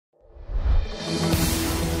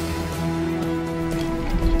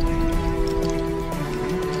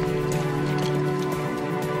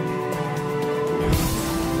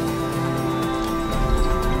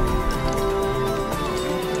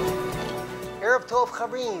Erev Tov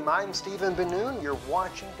Chavrim, I'm Stephen Ben-Nun. You're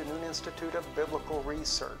watching the Ben-Nun Institute of Biblical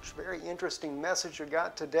Research. Very interesting message we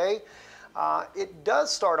got today. It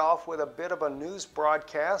does start off with a bit of a news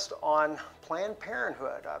broadcast on Planned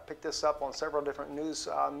Parenthood. I picked this up on several different news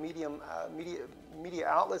media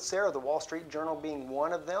outlets there, the Wall Street Journal being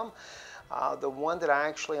one of them. The one that I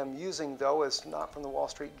actually am using, though, is not from the Wall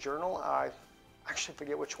Street Journal. I actually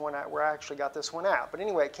forget which one where I actually got this one at. But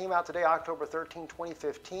anyway, it came out today, October 13,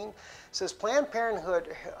 2015. It says Planned Parenthood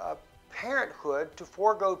to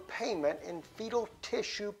forego payment in fetal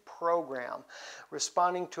tissue program.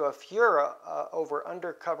 Responding to a furor over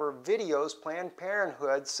undercover videos, Planned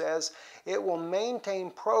Parenthood says it will maintain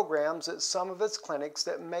programs at some of its clinics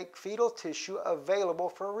that make fetal tissue available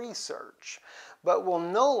for research, but will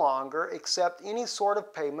no longer accept any sort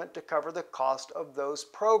of payment to cover the cost of those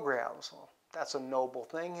programs. Well, that's a noble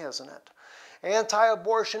thing, isn't it?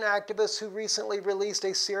 Anti-abortion activists who recently released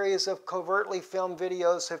a series of covertly filmed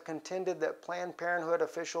videos have contended that Planned Parenthood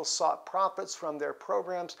officials sought profits from their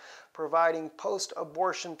programs providing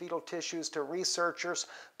post-abortion fetal tissues to researchers.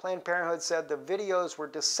 Planned Parenthood said the videos were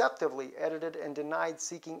deceptively edited and denied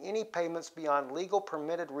seeking any payments beyond legal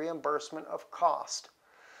permitted reimbursement of cost.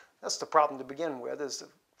 That's the problem to begin with, is the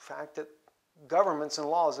fact that governments and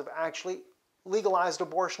laws have actually legalized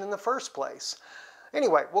abortion in the first place.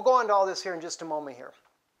 Anyway, we'll go into all this here in just a moment here.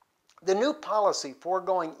 The new policy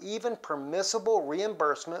foregoing even permissible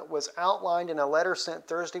reimbursement was outlined in a letter sent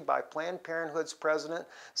Thursday by Planned Parenthood's president,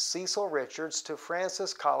 Cecil Richards, to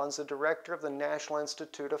Francis Collins, the director of the National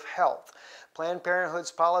Institute of Health. Planned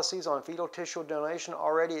Parenthood's policies on fetal tissue donation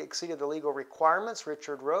already exceeded the legal requirements,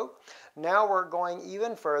 Richard wrote. Now we're going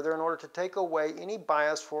even further in order to take away any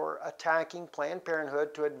bias for attacking Planned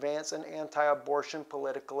Parenthood to advance an anti-abortion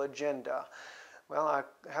political agenda. Well, I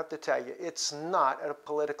have to tell you, it's not a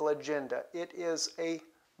political agenda. It is a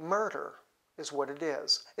murder, is what it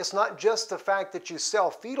is. It's not just the fact that you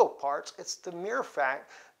sell fetal parts, it's the mere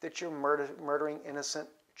fact that you're murdering innocent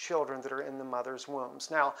children that are in the mother's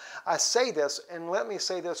wombs. Now, I say this, and let me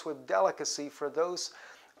say this with delicacy for those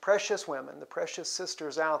precious women, the precious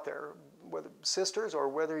sisters out there, whether sisters or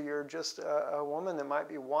whether you're just a woman that might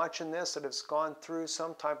be watching this that has gone through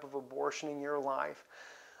some type of abortion in your life.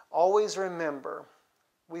 Always remember,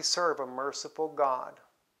 we serve a merciful God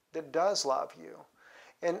that does love you.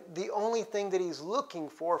 And the only thing that He's looking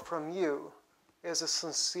for from you is a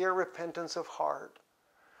sincere repentance of heart.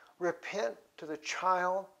 Repent to the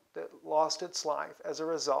child that lost its life as a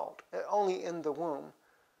result, only in the womb.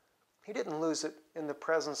 He didn't lose it in the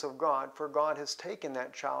presence of God, for God has taken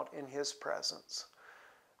that child in His presence.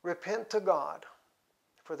 Repent to God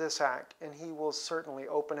for this act, and He will certainly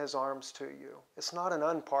open His arms to you. It's not an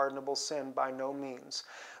unpardonable sin by no means.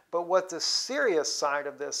 But what the serious side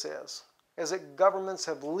of this is that governments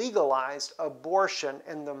have legalized abortion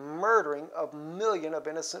and the murdering of millions of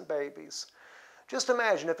innocent babies. Just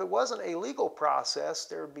imagine, if it wasn't a legal process,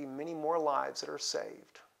 there would be many more lives that are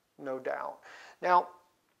saved, no doubt. Now,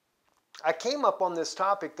 I came up on this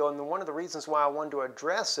topic, though, and one of the reasons why I wanted to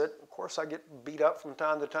address it, of course, I get beat up from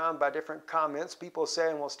time to time by different comments. People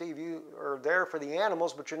saying, well, Steve, you are there for the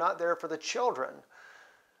animals, but you're not there for the children.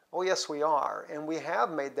 Oh, yes, we are, and we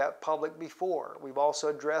have made that public before. We've also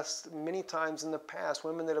addressed many times in the past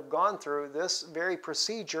women that have gone through this very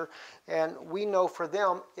procedure, and we know for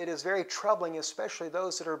them it is very troubling, especially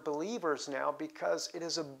those that are believers now, because it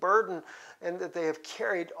is a burden and that they have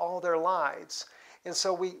carried all their lives. And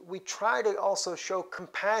so we try to also show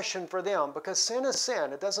compassion for them, because sin is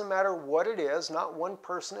sin. It doesn't matter what it is. Not one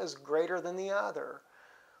person is greater than the other.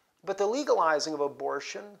 But the legalizing of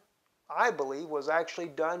abortion, I believe, was actually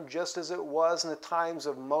done just as it was in the times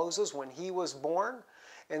of Moses when he was born.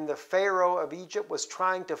 And the Pharaoh of Egypt was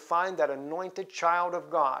trying to find that anointed child of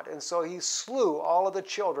God. And so he slew all of the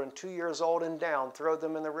children 2 years old and down, threw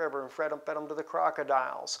them in the river, and fed them to the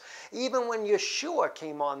crocodiles. Even when Yeshua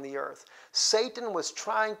came on the earth, Satan was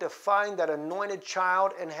trying to find that anointed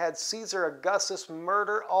child and had Caesar Augustus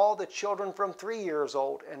murder all the children from 3 years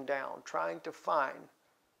old and down, trying to find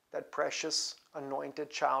that precious anointed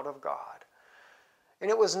child of God. And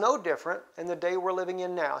it was no different in the day we're living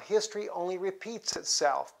in now. History only repeats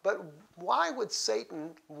itself. But why would Satan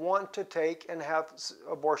want to take and have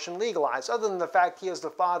abortion legalized? Other than the fact he is the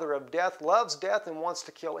father of death, loves death, and wants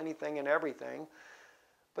to kill anything and everything.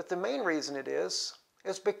 But the main reason it is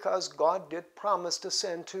because God did promise to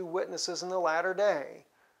send 2 witnesses in the latter day.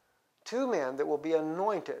 2 men that will be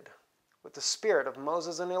anointed with the spirit of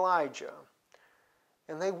Moses and Elijah.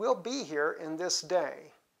 And they will be here in this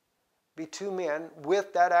day. Be 2 men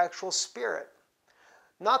with that actual spirit.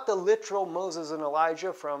 Not the literal Moses and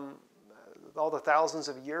Elijah from all the thousands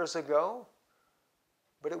of years ago,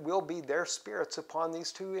 but it will be their spirits upon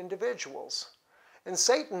these two individuals. And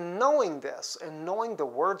Satan, knowing this and knowing the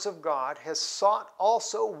words of God, has sought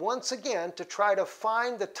also once again to try to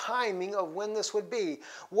find the timing of when this would be,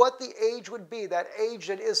 what the age would be, that age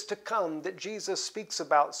that is to come that Jesus speaks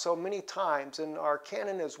about so many times in our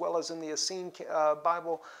canon as well as in the Essene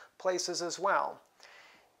Bible places as well.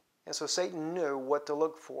 And so Satan knew what to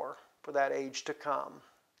look for that age to come.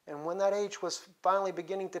 And when that age was finally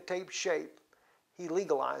beginning to take shape, he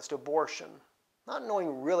legalized abortion. Not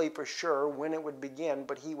knowing really for sure when it would begin,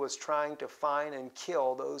 but he was trying to find and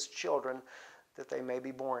kill those children that they may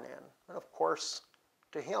be born in. And of course,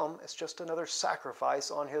 to him, it's just another sacrifice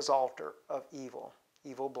on his altar of evil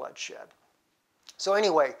bloodshed. So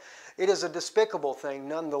anyway, it is a despicable thing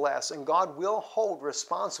nonetheless, and God will hold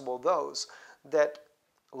responsible those that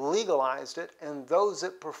legalized it and those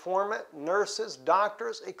that perform it, nurses,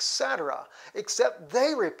 doctors, etc. Except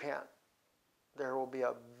they repent, there will be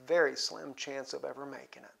a very slim chance of ever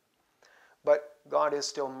making it. But God is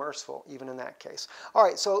still merciful even in that case. All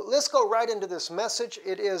right, so let's go right into this message.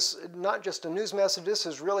 It is not just a news message. This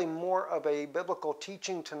is really more of a biblical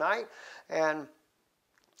teaching tonight. And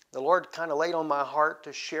the Lord kind of laid on my heart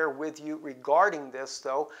to share with you regarding this,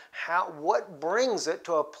 though, what brings it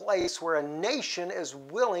to a place where a nation is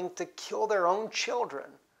willing to kill their own children.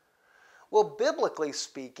 Well, biblically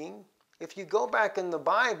speaking, if you go back in the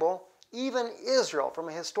Bible, even Israel, from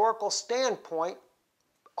a historical standpoint,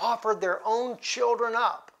 offered their own children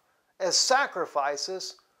up as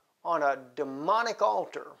sacrifices on a demonic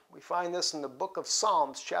altar. We find this in the book of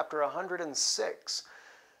Psalms, chapter 106.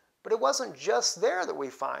 But it wasn't just there that we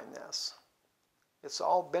find this. It's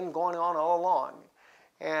all been going on all along.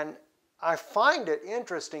 And I find it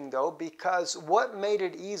interesting, though, because what made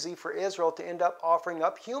it easy for Israel to end up offering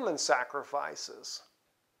up human sacrifices?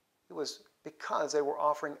 It was because they were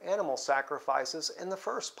offering animal sacrifices in the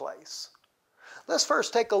first place. Let's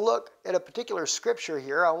first take a look at a particular scripture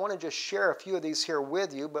here. I want to just share a few of these here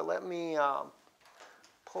with you, but let me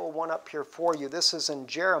pull one up here for you. This is in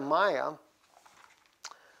Jeremiah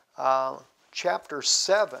chapter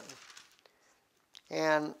 7.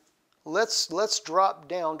 And let's drop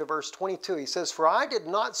down to verse 22. He says, "For I did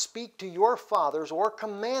not speak to your fathers or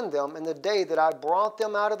command them in the day that I brought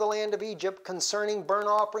them out of the land of Egypt concerning burnt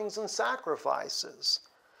offerings and sacrifices.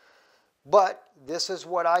 But this is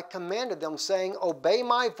what I commanded them, saying, Obey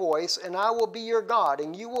my voice, and I will be your God,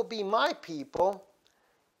 and you will be my people,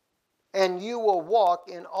 and you will walk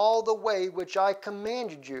in all the way which I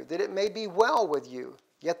commanded you, that it may be well with you.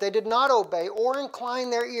 Yet they did not obey or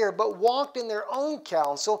incline their ear, but walked in their own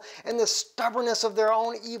counsel and the stubbornness of their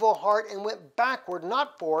own evil heart, and went backward,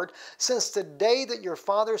 not forward. Since the day that your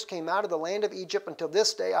fathers came out of the land of Egypt until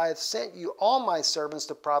this day, I have sent you all my servants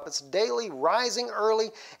the prophets, daily rising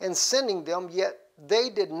early and sending them. Yet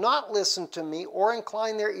they did not listen to me or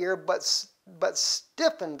incline their ear, but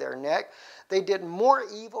stiffened their neck. They did more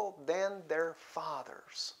evil than their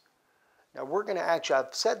fathers." Now we're going to actually,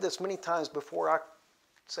 I've said this many times before. I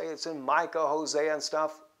say it's in Micah, Hosea and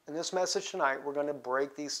stuff. In this message tonight, we're going to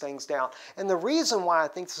break these things down. And the reason why I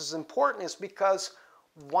think this is important is because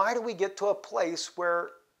why do we get to a place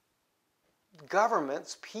where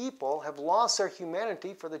governments, people have lost their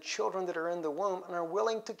humanity for the children that are in the womb and are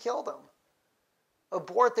willing to kill them?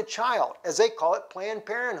 Abort the child, as they call it, Planned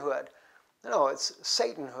Parenthood. No, it's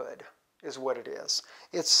Satanhood is what it is.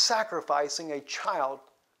 It's sacrificing a child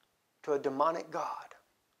to a demonic god.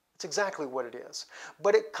 It's exactly what it is.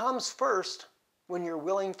 But it comes first when you're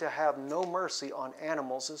willing to have no mercy on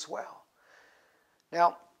animals as well.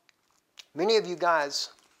 Now, many of you guys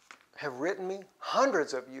have written me,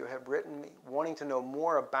 hundreds of you have written me, wanting to know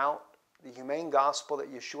more about the humane gospel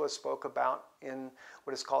that Yeshua spoke about in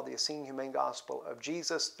what is called the Essene Humane Gospel of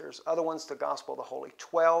Jesus. There's other ones, the Gospel of the Holy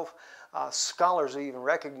 12. Scholars even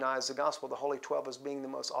recognize the Gospel of the Holy 12 as being the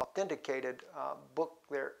most authenticated book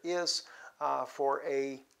there is for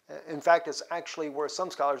a... In fact, it's actually where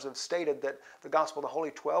some scholars have stated that the Gospel of the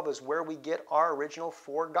Holy 12 is where we get our original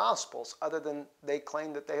 4 Gospels, other than they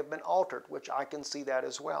claim that they have been altered, which I can see that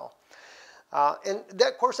as well. And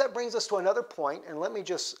that, of course, that brings us to another point, and let me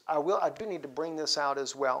just, I do need to bring this out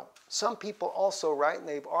as well. Some people also write, and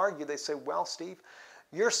they've argued, they say, well, Steve,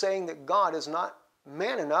 you're saying that God is not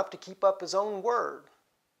man enough to keep up his own word.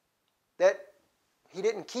 That he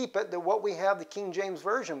didn't keep it, that what we have, the King James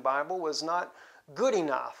Version Bible, was not good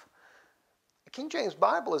enough. The King James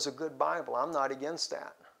Bible is a good Bible. I'm not against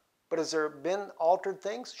that. But has there been altered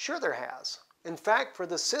things? Sure there has. In fact, for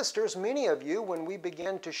the sisters, many of you, when we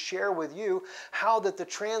began to share with you how that the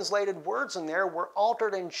translated words in there were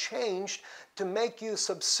altered and changed to make you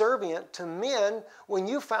subservient to men when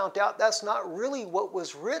you found out that's not really what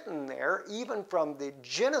was written there, even from the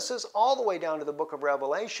Genesis all the way down to the book of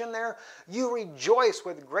Revelation there. You rejoice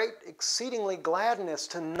with great exceedingly gladness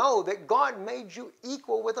to know that God made you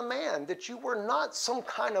equal with a man, that you were not some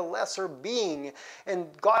kind of lesser being and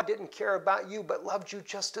God didn't care about you but loved you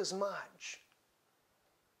just as much.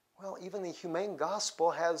 Well, even the humane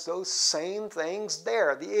gospel has those same things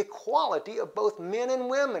there, the equality of both men and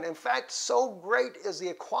women. In fact, so great is the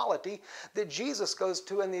equality that Jesus goes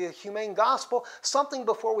to in the humane gospel, something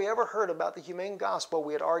before we ever heard about the humane gospel,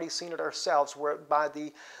 we had already seen it ourselves, where by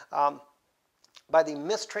the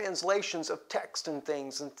mistranslations of text and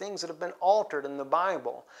things that have been altered in the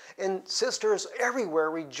Bible. And sisters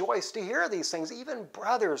everywhere rejoiced to hear these things. Even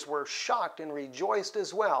brothers were shocked and rejoiced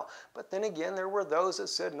as well. But then again, there were those that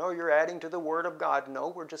said, no, you're adding to the Word of God. No,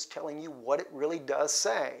 we're just telling you what it really does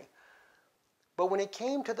say. But when it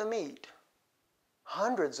came to the meat,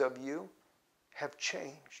 hundreds of you have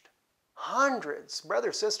changed. Hundreds.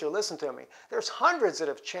 Brother, sister, listen to me. There's hundreds that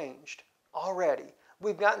have changed already.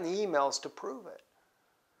 We've gotten the emails to prove it.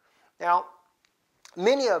 Now,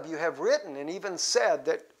 many of you have written and even said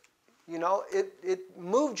that, you know, it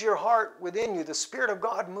moved your heart within you. The Spirit of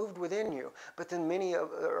God moved within you. But then many of,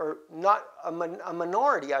 or not a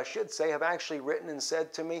minority, I should say, have actually written and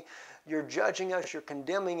said to me, you're judging us, you're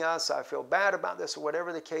condemning us, I feel bad about this, or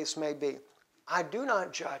whatever the case may be. I do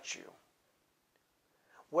not judge you.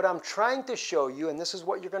 What I'm trying to show you, and this is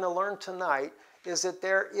what you're going to learn tonight, is that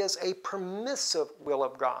there is a permissive will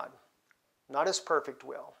of God, not His perfect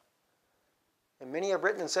will. And many have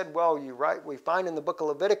written and said, well, you're right, we find in the book of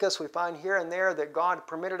Leviticus, we find here and there that God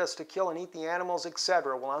permitted us to kill and eat the animals,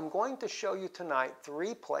 etc. Well, I'm going to show you tonight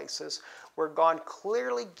 3 places where God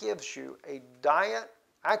clearly gives you a diet,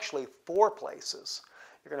 actually 4 places.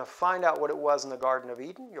 You're going to find out what it was in the Garden of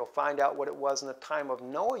Eden. You'll find out what it was in the time of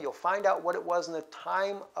Noah. You'll find out what it was in the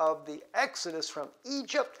time of the Exodus from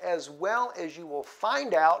Egypt, as well as you will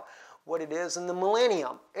find out what it is in the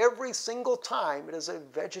millennium. Every single time it is a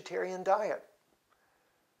vegetarian diet.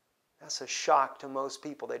 That's a shock to most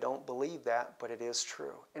people. They don't believe that, but it is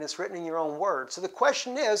true. And it's written in your own words. So the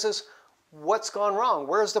question is what's gone wrong?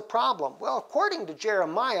 Where's the problem? Well, according to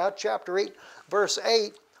Jeremiah chapter 8, verse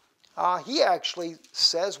 8, he actually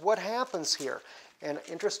says what happens here. And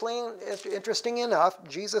interesting enough,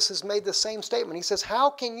 Jesus has made the same statement. He says, how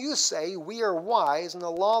can you say we are wise and the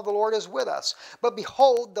law of the Lord is with us? But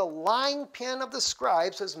behold, the lying pen of the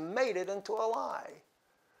scribes has made it into a lie.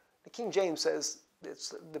 The King James says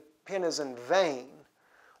the pen is in vain.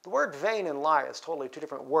 The word vain and lie is totally 2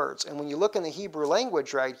 different words. And when you look in the Hebrew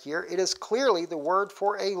language right here, it is clearly the word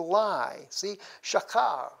for a lie. See,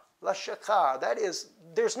 shakar. La shakar, that is,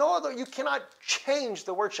 there's no other, you cannot change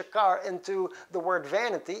the word shakar into the word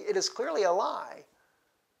vanity. It is clearly a lie.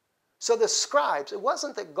 So the scribes, it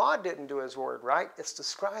wasn't that God didn't do His word right, it's the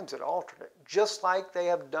scribes that altered it. Just like they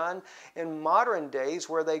have done in modern days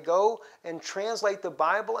where they go and translate the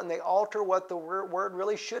Bible and they alter what the word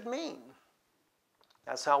really should mean.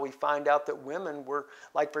 That's how we find out that women were,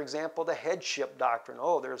 like for example, the headship doctrine.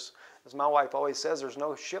 Oh, there's, as my wife always says, there's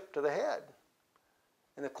no ship to the head.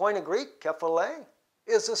 In the Koine Greek, kephale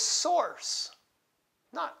is a source,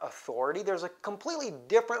 not authority. There's a completely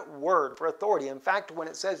different word for authority. In fact, when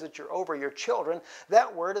it says that you're over your children,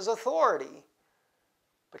 that word is authority.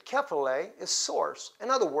 But kephale is source.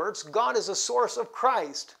 In other words, God is a source of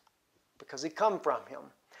Christ because He come from Him.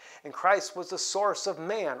 And Christ was the source of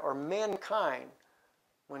man or mankind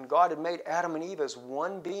when God had made Adam and Eve as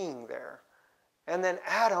one being there. And then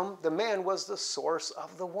Adam, the man, was the source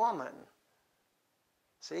of the woman.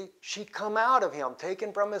 See, she come out of him,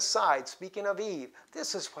 taken from his side, speaking of Eve.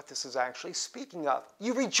 This is what this is actually speaking of.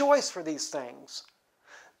 You rejoice for these things.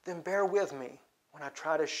 Then bear with me when I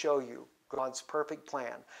try to show you God's perfect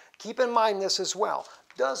plan. Keep in mind this as well.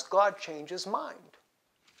 Does God change His mind?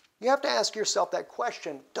 You have to ask yourself that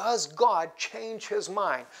question. Does God change His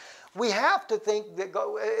mind? We have to think that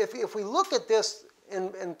God, if we look at this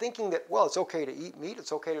in thinking that, well, it's okay to eat meat,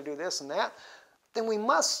 it's okay to do this and that, then we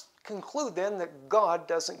must conclude then that God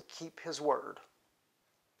doesn't keep His word.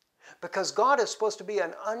 Because God is supposed to be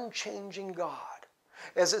an unchanging God.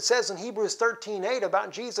 As it says in Hebrews 13:8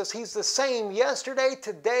 about Jesus, He's the same yesterday,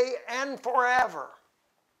 today, and forever.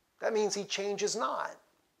 That means He changes not.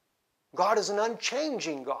 God is an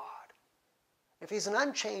unchanging God. If He's an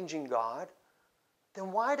unchanging God,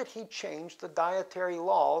 then why did He change the dietary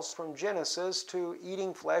laws from Genesis to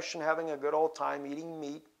eating flesh and having a good old time eating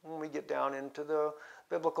meat when we get down into the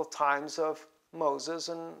biblical times of Moses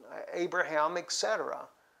and Abraham, etc.?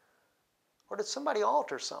 Or did somebody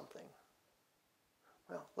alter something?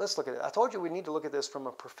 Well, let's look at it. I told you we need to look at this from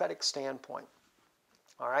a prophetic standpoint.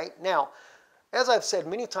 All right? Now, as I've said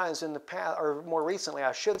many times in the past, or more recently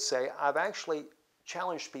I should say, I've actually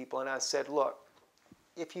challenged people and I said, look,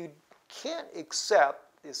 if you can't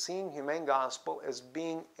accept the inhumane gospel as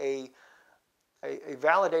being a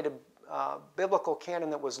validated biblical canon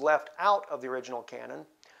that was left out of the original canon,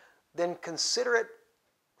 then consider it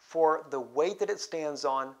for the weight that it stands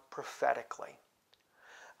on prophetically.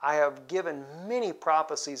 I have given many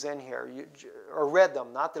prophecies in here, or read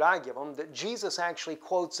them, not that I give them, that Jesus actually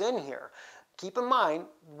quotes in here. Keep in mind,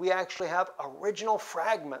 we actually have original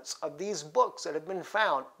fragments of these books that have been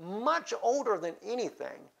found, much older than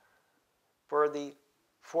anything for the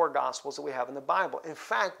 4 Gospels that we have in the Bible. In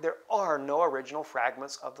fact, there are no original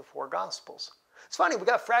fragments of the 4 Gospels. It's funny, we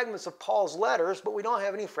got fragments of Paul's letters, but we don't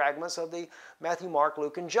have any fragments of the Matthew, Mark,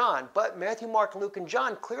 Luke, and John. But Matthew, Mark, Luke, and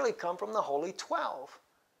John clearly come from the Holy 12.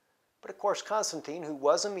 But of course, Constantine, who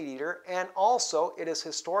was a meat eater, and also it is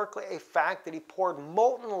historically a fact that he poured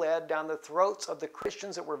molten lead down the throats of the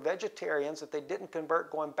Christians that were vegetarians that they didn't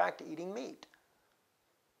convert going back to eating meat.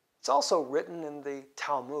 It's also written in the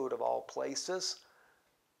Talmud, of all places,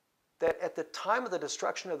 that at the time of the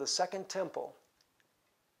destruction of the Second Temple,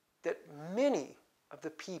 that many of the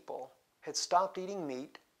people had stopped eating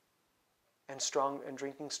meat and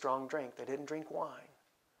drinking strong drink. They didn't drink wine.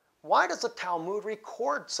 Why does the Talmud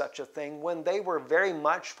record such a thing when they were very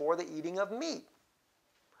much for the eating of meat?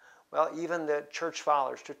 Well, even the church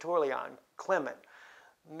fathers, Tertullian, Clement,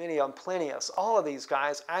 many of them, Plinius, all of these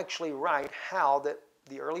guys actually write how that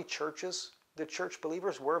the early churches, the church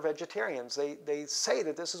believers were vegetarians. They say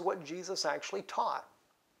that this is what Jesus actually taught.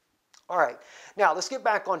 All right, now let's get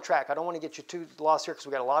back on track. I don't want to get you too lost here because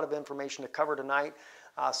we've got a lot of information to cover tonight.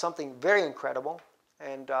 Something very incredible.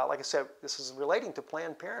 And like I said, this is relating to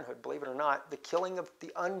Planned Parenthood, believe it or not, the killing of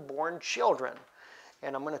the unborn children.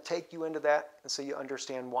 And I'm going to take you into that and so you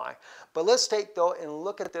understand why. But let's take, though, and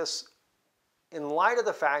look at this in light of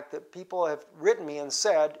the fact that people have written me and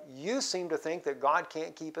said, you seem to think that God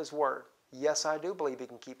can't keep His word. Yes, I do believe He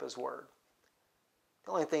can keep His word.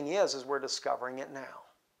 The only thing is we're discovering it now.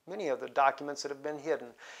 Many of the documents that have been hidden.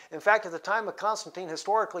 In fact, at the time of Constantine,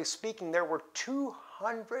 historically speaking, there were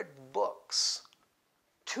 200 books.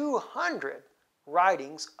 200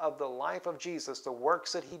 writings of the life of Jesus, the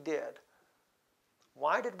works that He did.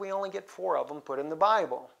 Why did we only get 4 of them put in the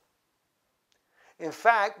Bible? In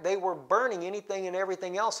fact, they were burning anything and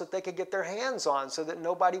everything else that they could get their hands on so that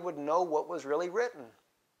nobody would know what was really written.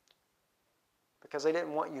 Because they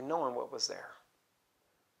didn't want you knowing what was there.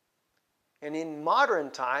 And in modern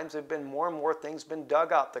times, there have been more and more things been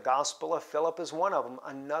dug up. The Gospel of Philip is one of them,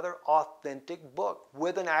 another authentic book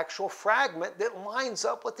with an actual fragment that lines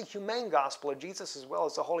up with the humane gospel of Jesus as well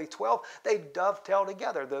as the Holy 12. They dovetail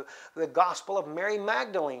together. The Gospel of Mary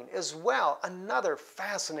Magdalene as well, another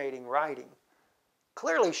fascinating writing,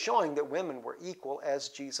 clearly showing that women were equal as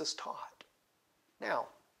Jesus taught. Now,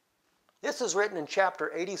 this is written in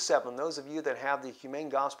chapter 87. Those of you that have the humane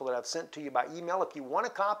gospel that I've sent to you by email, if you want a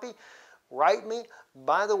copy, write me.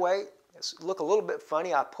 By the way, it's look a little bit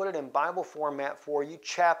funny. I put it in Bible format for you,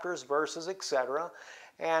 chapters, verses, etc.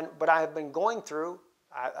 But I have been going through.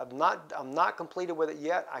 I'm not completed with it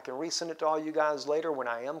yet. I can resend it to all you guys later when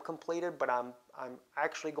I am completed. But I'm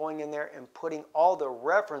actually going in there and putting all the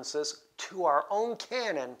references to our own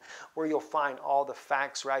canon, where you'll find all the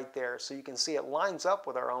facts right there, so you can see it lines up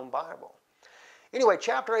with our own Bible. Anyway,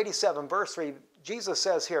 chapter 87, verse 3. Jesus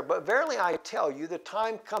says here, "But verily I tell you, the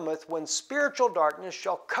time cometh when spiritual darkness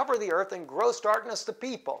shall cover the earth and gross darkness the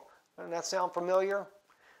people." Doesn't that sound familiar?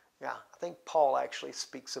 Yeah, I think Paul actually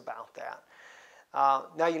speaks about that.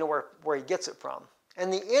 Now you know where he gets it from.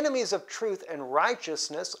 "And the enemies of truth and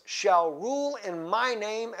righteousness shall rule in my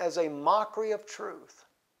name as a mockery of truth."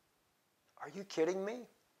 Are you kidding me?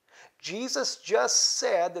 Jesus just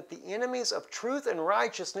said that the enemies of truth and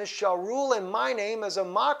righteousness shall rule in my name as a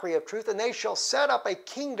mockery of truth, and they shall set up a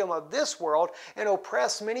kingdom of this world and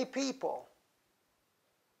oppress many people.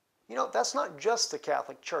 You know, that's not just the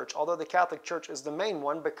Catholic Church, although the Catholic Church is the main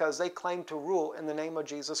one because they claim to rule in the name of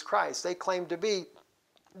Jesus Christ. They claim to be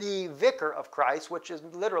the vicar of Christ, which is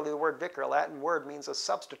literally the word vicar, a Latin word, means a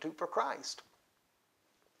substitute for Christ.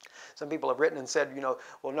 Some people have written and said, you know,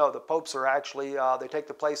 well, no, the popes are actually, they take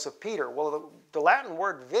the place of Peter. Well, the Latin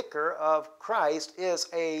word vicar of Christ is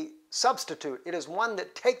a substitute. It is one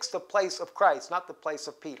that takes the place of Christ, not the place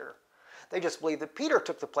of Peter. They just believe that Peter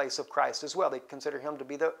took the place of Christ as well. They consider him to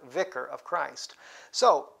be the vicar of Christ.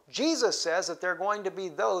 So Jesus says that there are going to be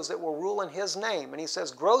those that will rule in his name. And he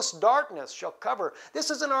says, gross darkness shall cover. This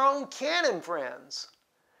is in our own canon, friends.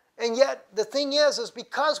 And yet the thing is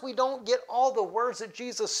because we don't get all the words that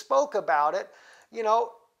Jesus spoke about it,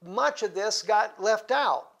 much of this got left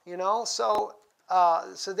out, So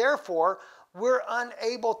therefore, we're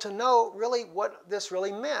unable to know really what this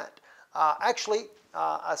really meant. I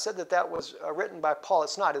said that was written by Paul.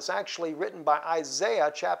 It's not. It's actually written by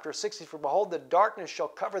Isaiah chapter 60. For behold, the darkness shall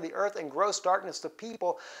cover the earth, and gross darkness the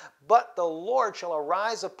people. But the Lord shall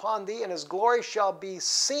arise upon thee, and his glory shall be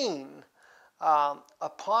seen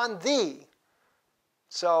upon thee.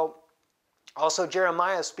 So also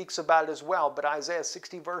Jeremiah speaks about it as well, but Isaiah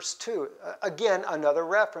 60 verse 2, again, another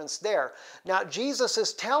reference there. Now Jesus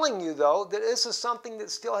is telling you though that this is something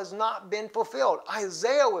that still has not been fulfilled.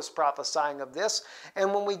 Isaiah was prophesying of this,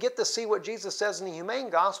 and when we get to see what Jesus says in the humane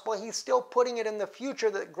gospel, he's still putting it in the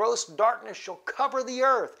future that gross darkness shall cover the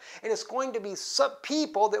earth, and it's going to be some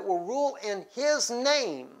people that will rule in his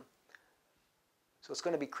name. So it's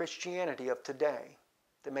going to be Christianity of today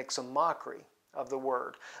that makes a mockery of the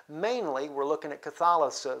word. Mainly, we're looking at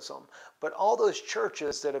Catholicism, but all those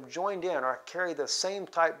churches that have joined in or carry the same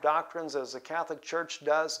type doctrines as the Catholic Church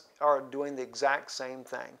does are doing the exact same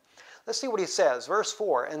thing. Let's see what he says. Verse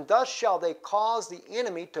 4, and thus shall they cause the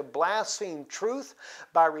enemy to blaspheme truth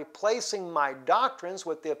by replacing my doctrines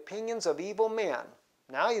with the opinions of evil men.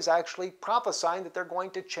 Now he's actually prophesying that they're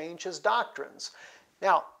going to change his doctrines.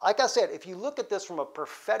 Now, like I said, if you look at this from a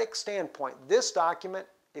prophetic standpoint, this document,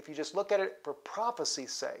 if you just look at it for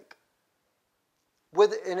prophecy's sake,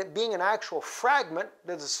 in it being an actual fragment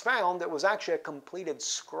that is found that was actually a completed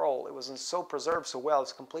scroll. It wasn't so preserved so well,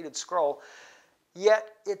 it's a completed scroll.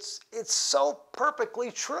 Yet it's so perfectly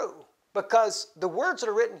true, because the words that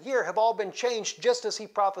are written here have all been changed just as he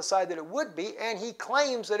prophesied that it would be, and he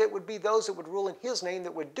claims that it would be those that would rule in his name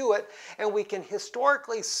that would do it. And we can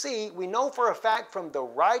historically see, we know for a fact from the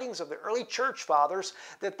writings of the early church fathers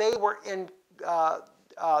that they were in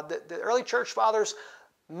the early church fathers,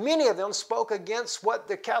 many of them spoke against what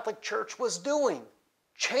the Catholic Church was doing,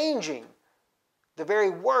 changing the very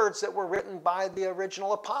words that were written by the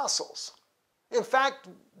original apostles. In fact,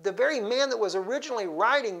 the very man that was originally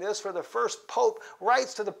writing this for the first pope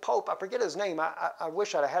writes to the pope, I forget his name, I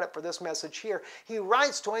wish I'd have had it for this message here. He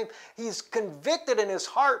writes to him, he's convicted in his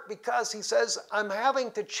heart because he says, I'm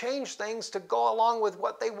having to change things to go along with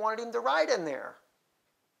what they wanted him to write in there.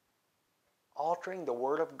 Altering the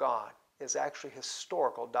Word of God is actually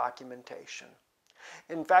historical documentation.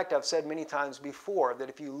 In fact, I've said many times before that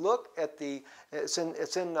if you look at it's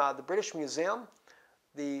in the British Museum,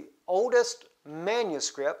 the oldest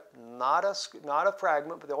manuscript, not a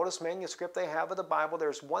fragment, but the oldest manuscript they have of the Bible,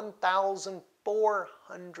 there's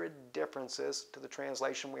 1,400 differences to the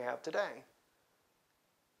translation we have today.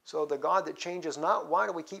 So the God that changes not, why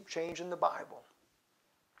do we keep changing the Bible?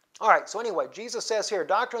 All right, so anyway, Jesus says here,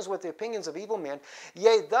 doctrines with the opinions of evil men,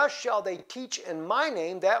 yea, thus shall they teach in my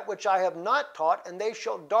name that which I have not taught, and they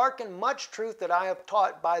shall darken much truth that I have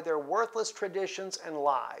taught by their worthless traditions and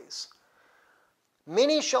lies.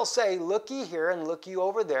 Many shall say, look ye here and look ye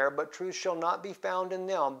over there, but truth shall not be found in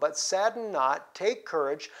them. But sadden not, take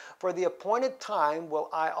courage, for the appointed time will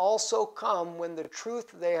I also come, when the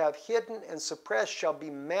truth they have hidden and suppressed shall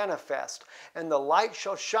be manifest. And the light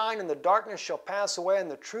shall shine, and the darkness shall pass away,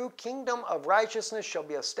 and the true kingdom of righteousness shall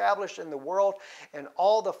be established in the world, and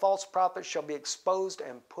all the false prophets shall be exposed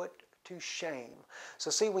and put to shame.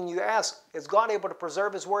 So see, when you ask, is God able to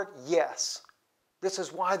preserve his word? Yes. This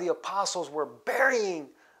is why the apostles were burying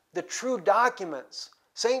the true documents.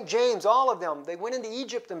 St. James, all of them, they went into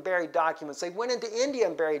Egypt and buried documents. They went into India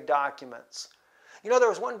and buried documents. You know, there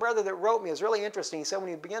was one brother that wrote me, it was really interesting. He said when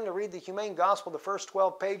he began to read the Humane Gospel, the first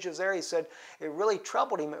 12 pages there, he said it really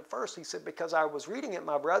troubled him at first. He said, because I was reading it,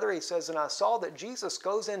 my brother, he says, and I saw that Jesus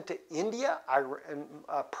goes into India and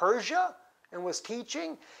Persia and was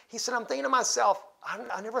teaching. He said, I'm thinking to myself,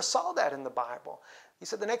 I never saw that in the Bible. He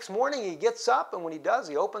said the next morning he gets up, and when he does,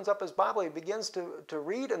 he opens up his Bible, he begins to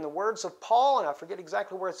read in the words of Paul, and I forget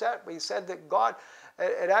exactly where it's at, but he said that God,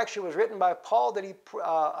 it actually was written by Paul that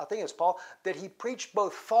I think it's Paul, that he preached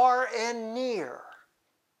both far and near.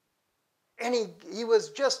 And he was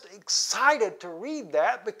just excited to read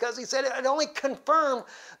that, because he said it only confirmed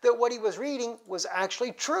that what he was reading was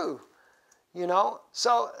actually true. You know,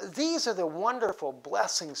 so these are the wonderful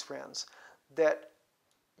blessings, friends, that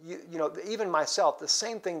you know, even myself, the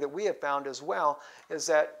same thing that we have found as well is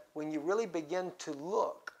that when you really begin to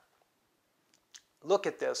look look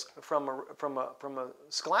at this from a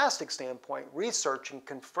scholastic standpoint, researching,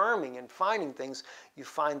 confirming, and finding things, you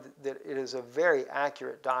find that it is a very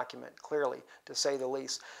accurate document, clearly, to say the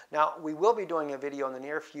least. Now, we will be doing a video in the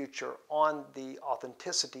near future on the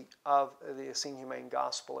authenticity of the inhumane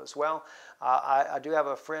gospel as well. I do have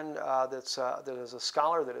a friend that is a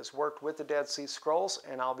scholar that has worked with the Dead Sea Scrolls,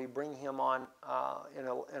 and I'll be bringing him on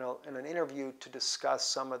in an interview to discuss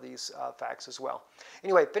some of these facts as well.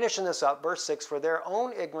 Anyway, finishing this up, verse 6, for their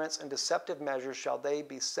own ignorance and deceptive measures shall they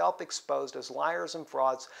be self-exposed as liars and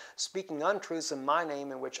frauds, speaking untruths in my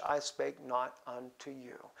name, in which I spake not unto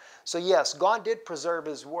you. So yes, God did preserve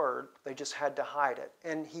his word. They just had to hide it.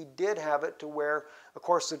 And he did have it to where, of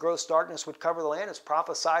course, the gross darkness would cover the land. It's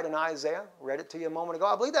prophesied in Isaiah. Read it to you a moment ago.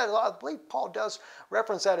 I believe Paul does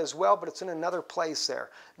reference that as well, but it's in another place there.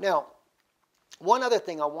 Now, one other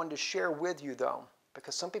thing I wanted to share with you, though,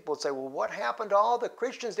 because some people would say, well, what happened to all the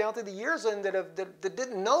Christians down through the years and that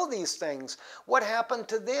didn't know these things? What happened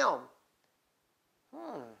to them?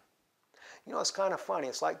 You know, it's kind of funny.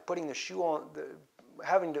 It's like putting the shoe on,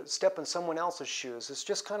 having to step in someone else's shoes. It's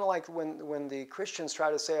just kind of like when the Christians try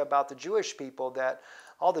to say about the Jewish people that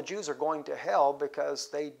all the Jews are going to hell because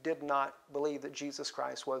they did not believe that Jesus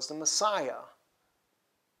Christ was the Messiah.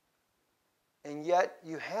 And yet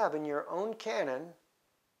you have in your own canon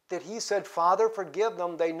that he said, Father, forgive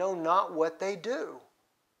them, they know not what they do.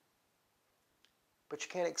 But you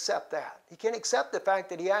can't accept that. You can't accept the fact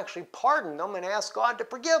that he actually pardoned them and asked God to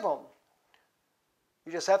forgive them.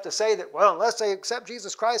 You just have to say that, well, unless they accept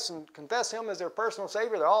Jesus Christ and confess him as their personal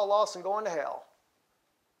Savior, they're all lost and going to hell.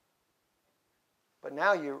 But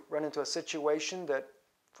now you run into a situation that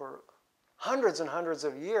for hundreds and hundreds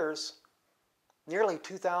of years, nearly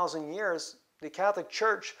 2,000 years, the Catholic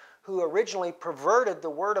Church, who originally perverted the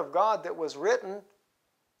Word of God that was written,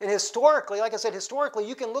 and historically, like I said, historically,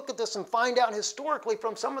 you can look at this and find out historically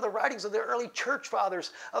from some of the writings of the early church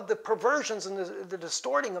fathers of the perversions and the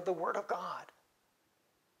distorting of the Word of God.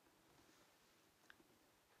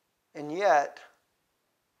 And yet,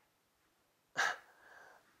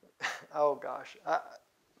 oh gosh,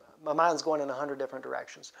 my mind's going in 100 different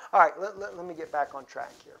directions. All right, let me get back on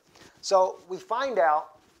track here. So we find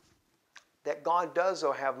out that God does,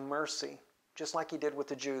 though, have mercy, just like he did with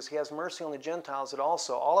the Jews. He has mercy on the Gentiles that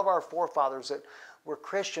also, all of our forefathers that were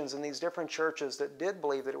Christians in these different churches that did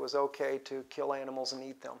believe that it was okay to kill animals and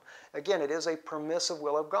eat them. Again, it is a permissive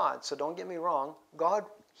will of God, so don't get me wrong. God,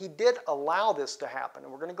 he did allow this to happen,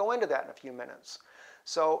 and we're going to go into that in a few minutes.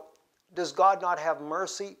 So does God not have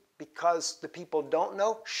mercy because the people don't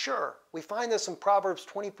know? Sure. We find this in Proverbs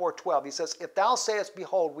 24:12. He says, if thou sayest,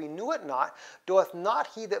 behold, we knew it not, doeth not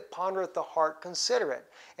he that pondereth the heart consider it?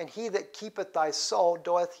 And he that keepeth thy soul,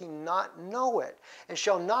 doeth he not know it? And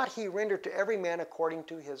shall not he render to every man according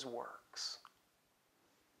to his works?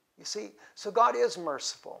 You see, so God is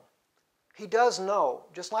merciful. He does know,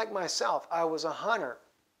 just like myself, I was a hunter,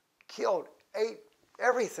 killed, ate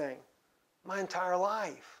everything my entire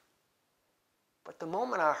life. But the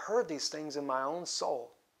moment I heard these things in my own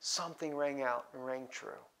soul, something rang out and rang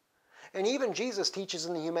true. And even Jesus teaches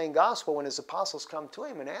in the humane gospel when his apostles come to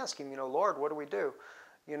him and ask him, Lord, what do we do,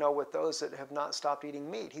 with those that have not stopped eating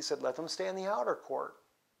meat? He said, let them stay in the outer court.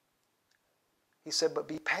 He said, but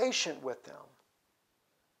be patient with them.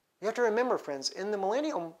 You have to remember, friends, in the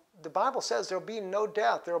millennium, the Bible says there will be no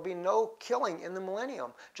death. There will be no killing in the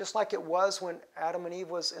millennium. Just like it was when Adam and Eve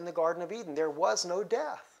was in the Garden of Eden. There was no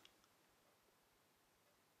death.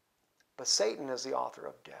 But Satan is the author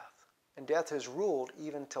of death. And death has ruled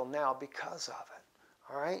even till now because of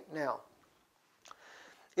it. All right? Now,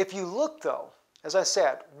 if you look, though, as I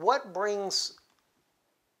said, what brings,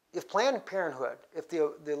 if Planned Parenthood, if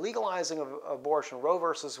the legalizing of abortion, Roe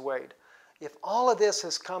versus Wade, if all of this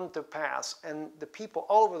has come to pass and the people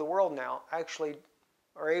all over the world now actually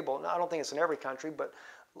are able, now I don't think it's in every country, but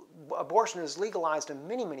abortion is legalized in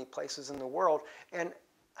many, many places in the world, and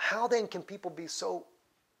how then can people be so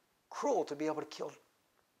cruel to be able to kill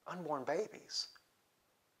unborn babies?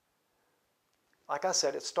 Like I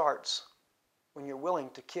said, it starts when you're willing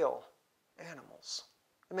to kill animals.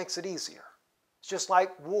 It makes it easier. It's just like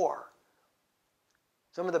war.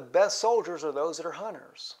 Some of the best soldiers are those that are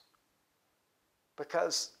hunters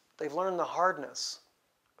because they've learned the hardness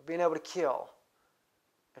of being able to kill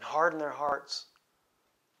and harden their hearts,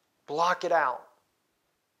 block it out.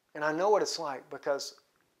 And I know what it's like because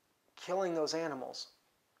killing those animals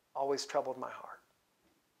always troubled my heart.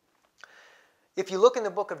 If you look in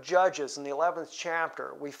the book of Judges in the 11th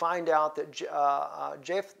chapter, we find out that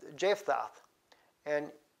Jephthah, and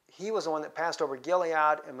he was the one that passed over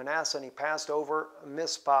Gilead and Manasseh, and he passed over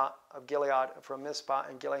Mizpah of Gilead, from Mizpah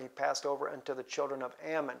and Gilead he passed over unto the children of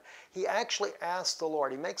Ammon. He actually asked the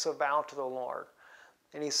Lord, he makes a vow to the Lord,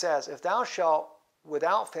 and he says, if thou shalt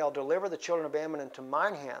without fail deliver the children of Ammon into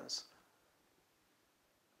mine hands,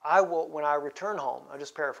 I will, when I return home, I'll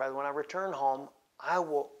just paraphrase, when I return home, I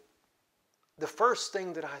will, the first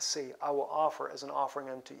thing that I see, I will offer as an offering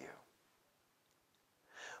unto you.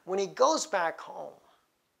 When he goes back home,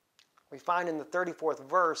 we find in the 34th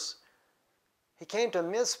verse, he came to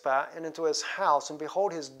Mizpah and into his house, and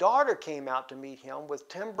behold, his daughter came out to meet him with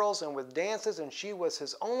timbrels and with dances, and she was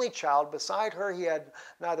his only child. Beside her he had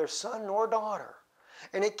neither son nor daughter.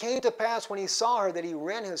 And it came to pass when he saw her that he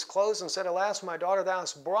rent his clothes and said, Alas, my daughter, thou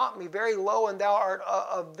hast brought me very low, and thou art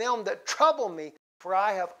of them that trouble me, for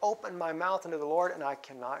I have opened my mouth unto the Lord, and I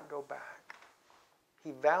cannot go back.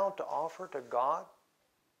 He vowed to offer to God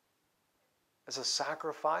as a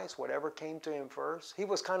sacrifice, whatever came to him first. He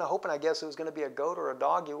was kind of hoping, I guess, it was going to be a goat or a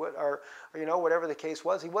dog, or you know, whatever the case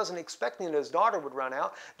was. He wasn't expecting that his daughter would run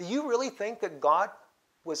out. Do you really think that God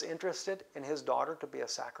was interested in his daughter to be a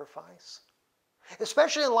sacrifice?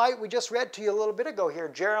 Especially in light, we just read to you a little bit ago here,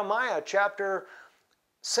 Jeremiah chapter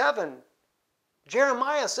 7.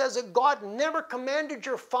 Jeremiah says that God never commanded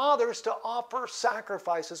your fathers to offer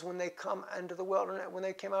sacrifices when they come into the wilderness, when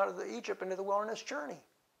they came out of Egypt into the wilderness journey.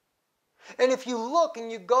 And if you look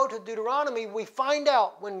and you go to Deuteronomy, we find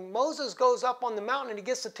out when Moses goes up on the mountain and he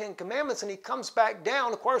gets the 10 Commandments and he comes back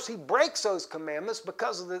down, of course he breaks those commandments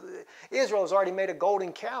because of Israel has already made a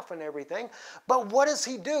golden calf and everything. But what does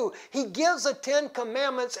he do? He gives the 10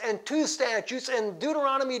 Commandments and 2 statutes, and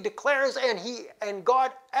Deuteronomy declares, and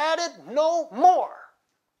God added no more.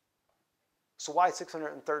 So why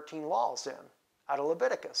 613 laws then out of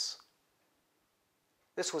Leviticus?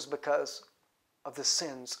 This was because of the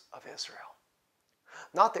sins of Israel.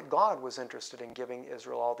 Not that God was interested in giving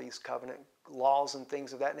Israel all these covenant laws and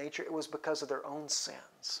things of that nature. It was because of their own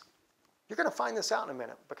sins. You're going to find this out in a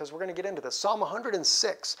minute because we're going to get into this. Psalm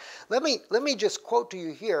 106. Let me just quote to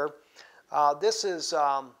you here. This is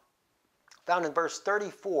found in verse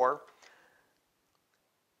 34.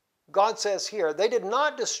 God says here, they did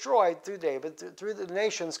not destroy, through David, through the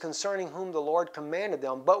nations concerning whom the Lord commanded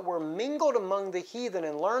them, but were mingled among the heathen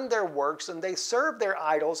and learned their works, and they served their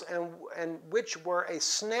idols, and which were a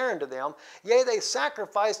snare unto them. Yea, they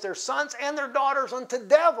sacrificed their sons and their daughters unto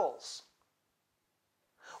devils.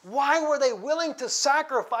 Why were they willing to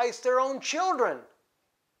sacrifice their own children?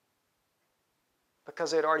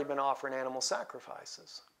 Because they had already been offering animal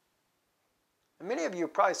sacrifices. And many of you are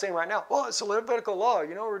probably saying right now, well, it's a Levitical law.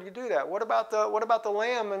 You know, where do you do that? What about the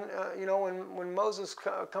lamb? And you know, when Moses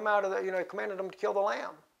come out of the, you know, he commanded them to kill the lamb.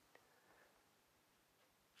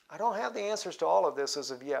 I don't have the answers to all of this as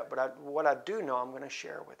of yet, but what I do know, I'm going to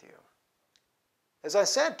share with you. As I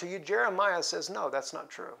said to you, Jeremiah says, no, that's not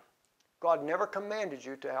true. God never commanded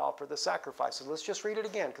you to offer the sacrifices. Let's just read it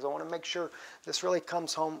again because I want to make sure this really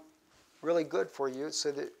comes home really good for you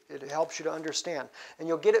so that it helps you to understand. And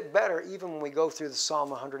you'll get it better even when we go through the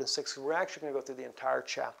Psalm 106. We're actually going to go through the entire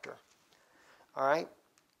chapter. All right?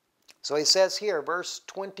 So he says here, verse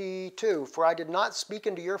 22, For I did not speak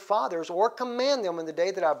unto your fathers or command them in the day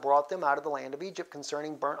that I brought them out of the land of Egypt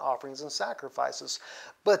concerning burnt offerings and sacrifices.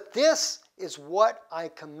 But this is what I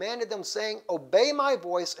commanded them, saying, Obey my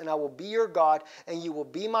voice, and I will be your God, and you will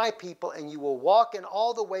be my people, and you will walk in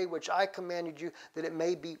all the way which I commanded you, that it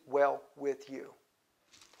may be well with you.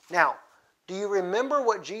 Now, do you remember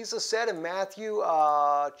what Jesus said in Matthew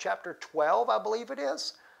chapter 12, I believe it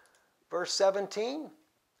is, verse 17?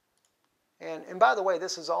 And by the way,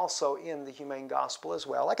 this is also in the Humane Gospel as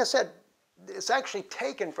well. Like I said, it's actually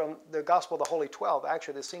taken from the Gospel of the Holy 12,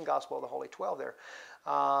 actually the seen Gospel of the Holy 12 there.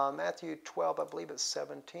 Matthew 12, I believe it's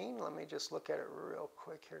 17. Let me just look at it real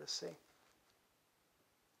quick here to see.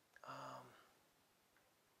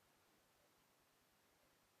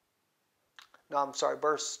 No, I'm sorry,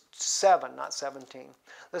 verse 7, not 17.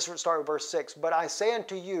 Let's start with verse 6. But I say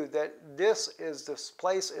unto you that this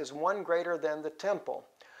place is one greater than the temple.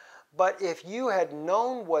 But if you had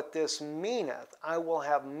known what this meaneth, I will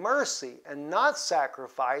have mercy and not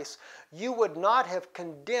sacrifice, you would not have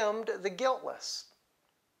condemned the guiltless.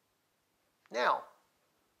 Now,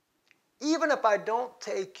 even if I don't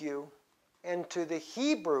take you into the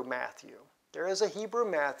Hebrew Matthew, there is a Hebrew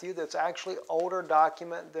Matthew that's actually older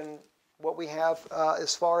document than what we have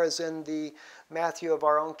as far as in the Matthew of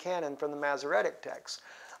our own canon from the Masoretic text.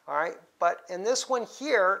 All right, but in this one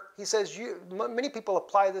here, he says, many people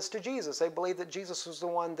apply this to Jesus. They believe that Jesus was the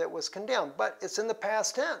one that was condemned, but it's in the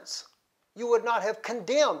past tense. You would not have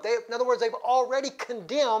condemned. In other words, they've already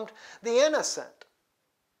condemned the innocent.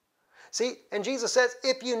 See, and Jesus says,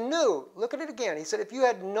 if you knew, look at it again. He said, if you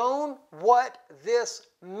had known what this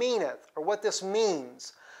meaneth, or what this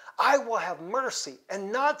means, I will have mercy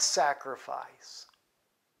and not sacrifice.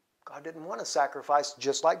 God didn't want to sacrifice,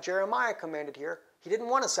 just like Jeremiah commanded here. He didn't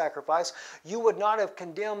want to sacrifice. You would not have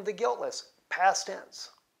condemned the guiltless. Past tense.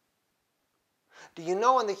 Do you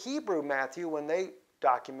know in the Hebrew, Matthew, when they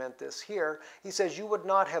document this here, he says, you would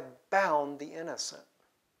not have bound the innocent.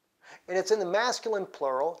 And it's in the masculine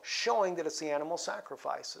plural, showing that it's the animal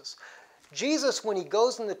sacrifices. Jesus, when he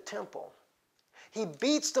goes in the temple, he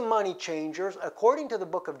beats the money changers, according to the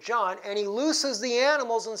book of John, and he looses the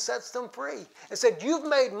animals and sets them free. And said, you've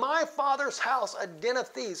made my Father's house a den of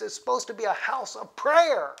thieves. It's supposed to be a house of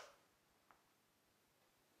prayer.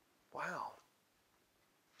 Wow.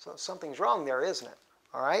 So something's wrong there, isn't it?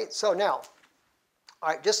 All right, so now, all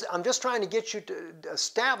right, I'm just trying to get you to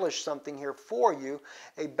establish something here for you,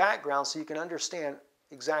 a background, so you can understand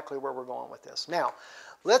exactly where we're going with this. Now,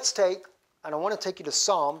 let's take, and I want to take you to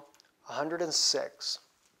Psalm 106.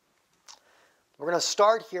 We're going to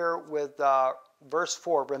start here with verse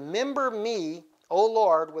 4. Remember me, O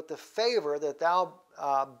Lord, with the favor that thou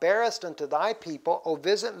bearest unto thy people. O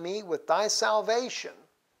visit me with thy salvation.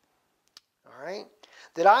 All right?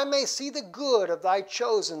 That I may see the good of thy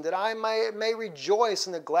chosen, that I may rejoice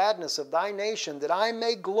in the gladness of thy nation, that I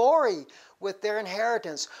may glory with their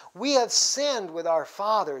inheritance. We have sinned with our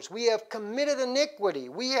fathers. We have committed iniquity.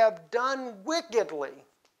 We have done wickedly.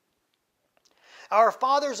 Our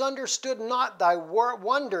fathers understood not thy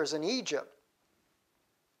wonders in Egypt.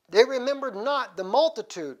 They remembered not the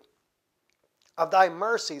multitude of thy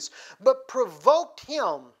mercies, but provoked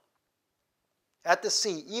him at the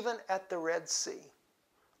sea, even at the Red Sea.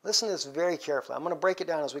 Listen to this very carefully. I'm going to break it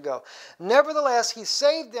down as we go. Nevertheless, he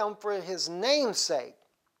saved them for his name's sake,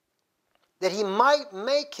 that he might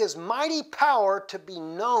make his mighty power to be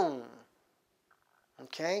known.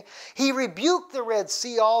 Okay? He rebuked the Red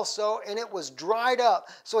Sea also, and it was dried up.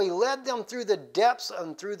 So he led them through the depths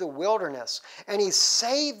and through the wilderness. And he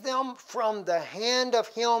saved them from the hand of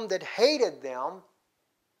him that hated them,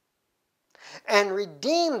 and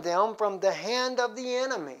redeemed them from the hand of the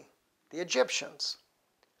enemy, the Egyptians.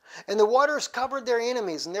 And the waters covered their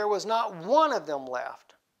enemies, and there was not one of them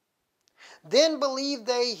left. Then believed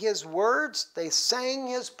they his words, they sang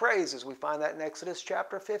his praises. We find that in Exodus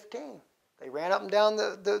chapter 15. They ran up and down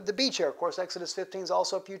the beach here. Of course, Exodus 15 is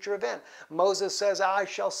also a future event. Moses says, I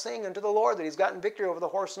shall sing unto the Lord that he's gotten victory over the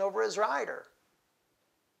horse and over his rider.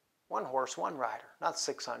 One horse, one rider, not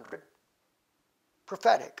 600.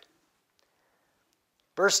 Prophetic.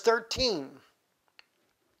 Verse 13.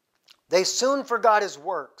 They soon forgot his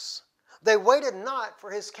works. They waited not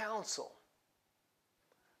for his counsel.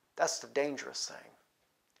 That's the dangerous thing.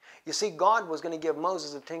 You see, God was going to give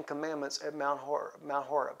Moses the 10 Commandments at Mount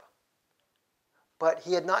Horeb. But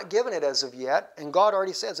he had not given it as of yet, and God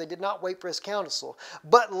already says they did not wait for his counsel,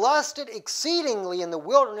 but lusted exceedingly in the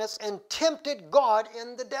wilderness and tempted God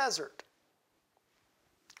in the desert.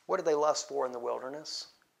 What did they lust for in the wilderness?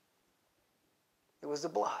 It was the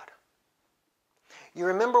blood. You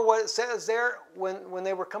remember what it says there when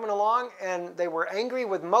they were coming along and they were angry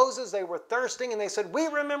with Moses, they were thirsting, and they said, we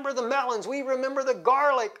remember the melons, we remember the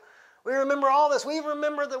garlic, we remember all this, we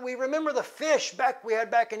remember the fish we had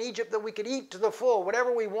back in Egypt that we could eat to the full,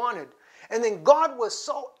 whatever we wanted. And then God was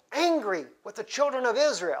so angry with the children of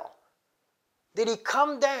Israel that he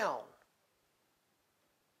come down.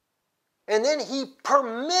 And then he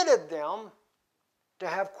permitted them to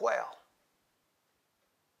have quail.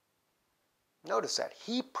 Notice that.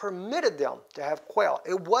 He permitted them to have quail.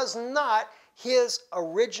 It was not his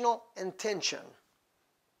original intention.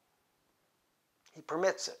 He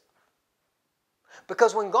permits it.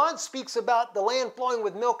 Because when God speaks about the land flowing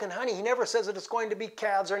with milk and honey, he never says that it's going to be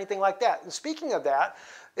calves or anything like that. And speaking of that,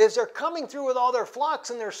 as they're coming through with all their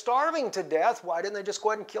flocks and they're starving to death, why didn't they just go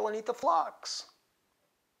ahead and kill and eat the flocks?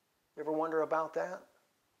 You ever wonder about that?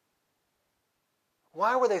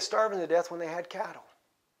 Why were they starving to death when they had cattle?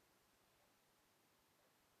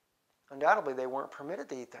 Undoubtedly, they weren't permitted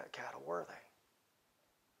to eat that cattle, were they?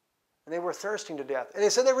 And they were thirsting to death. And they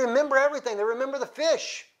said they remember everything. They remember the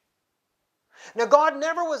fish. Now, God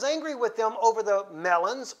never was angry with them over the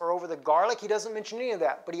melons or over the garlic. He doesn't mention any of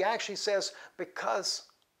that. But he actually says because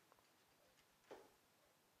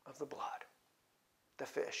of the blood, the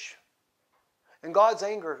fish. And God's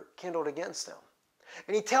anger kindled against them.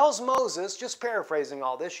 And he tells Moses, just paraphrasing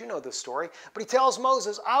all this, you know the story, but he tells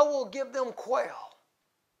Moses, I will give them quail.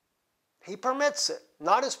 He permits it.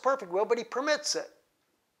 Not his perfect will, but he permits it.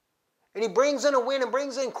 And he brings in a wind and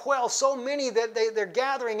brings in quails, so many that they're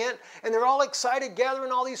gathering it, and they're all excited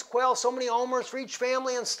gathering all these quails, so many omers for each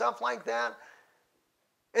family and stuff like that.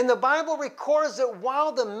 And the Bible records that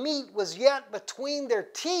while the meat was yet between their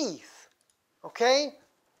teeth, okay?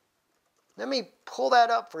 Let me pull that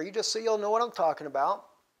up for you just so you'll know what I'm talking about.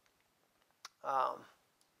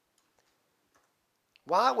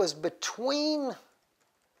 While it was between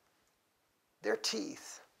their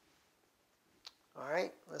teeth. All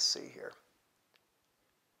right, let's see here.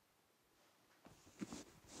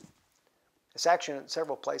 It's actually in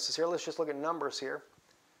several places here. Let's just look at numbers here.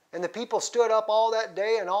 And the people stood up all that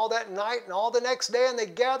day and all that night and all the next day, and they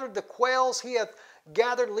gathered the quails. He hath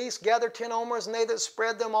gathered, least gathered 10 omers, and they that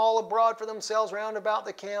spread them all abroad for themselves round about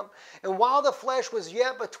the camp. And while the flesh was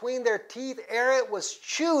yet between their teeth, ere it was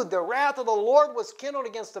chewed, the wrath of the Lord was kindled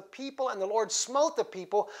against the people, and the Lord smote the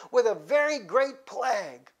people with a very great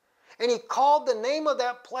plague. And he called the name of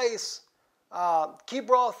that place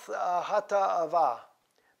Kibroth Hattaavah,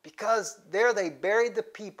 because there they buried the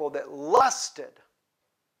people that lusted.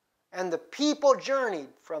 And the people journeyed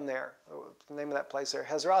from there, the name of that place there,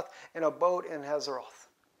 Hazeroth, and abode in Hazeroth.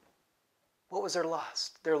 What was their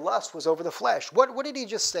lust? Their lust was over the flesh. What did he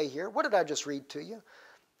just say here? What did I just read to you?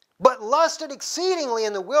 But lusted exceedingly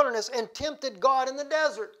in the wilderness and tempted God in the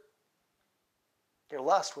desert. Their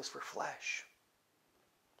lust was for flesh.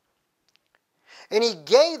 And he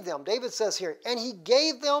gave them, David says here, and he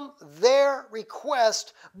gave them their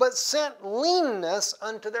request, but sent leanness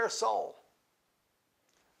unto their soul.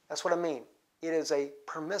 That's what I mean. It is a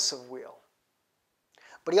permissive will.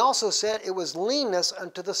 But he also said it was leanness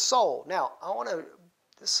unto the soul. Now,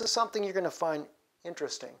 this is something you're going to find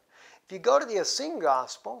interesting. If you go to the Essene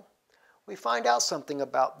Gospel, we find out something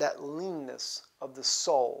about that leanness of the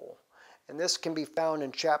soul. And this can be found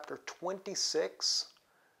in chapter 26.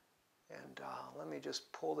 And let me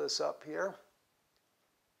just pull this up here.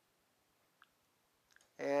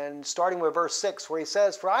 And starting with verse 6, where he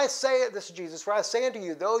says, For I say, this is Jesus, for I say unto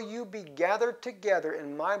you, though you be gathered together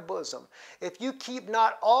in my bosom, if you keep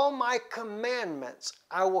not all my commandments,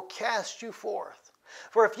 I will cast you forth.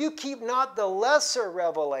 For if you keep not the lesser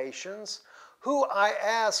revelations, who I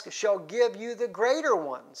ask shall give you the greater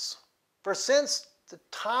ones. For since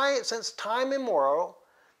time immemorial,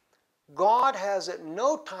 God has at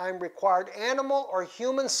no time required animal or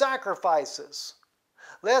human sacrifices,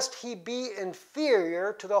 lest he be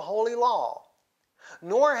inferior to the holy law.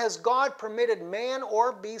 Nor has God permitted man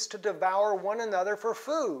or beast to devour one another for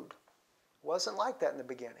food. It wasn't like that in the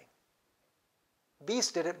beginning.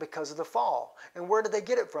 Beasts did it because of the fall. And where did they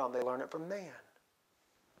get it from? They learned it from man.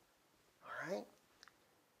 All right?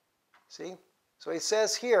 See? So he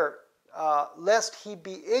says here, lest he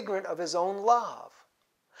be ignorant of his own love.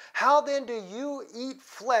 How then do you eat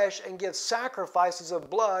flesh and give sacrifices of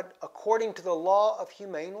blood according to the law of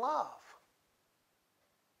humane love?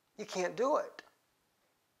 You can't do it.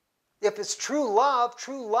 If it's true love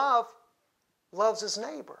loves his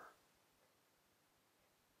neighbor.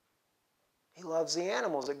 He loves the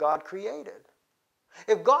animals that God created.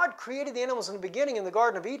 If God created the animals in the beginning in the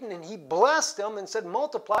Garden of Eden and he blessed them and said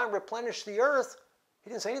multiply and replenish the earth, he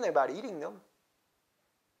didn't say anything about eating them.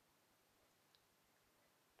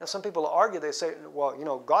 Now, some people argue, they say, well, you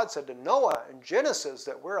know, God said to Noah in Genesis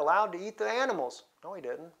that we're allowed to eat the animals. No, he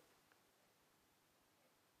didn't.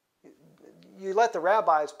 You let the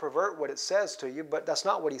rabbis pervert what it says to you, but that's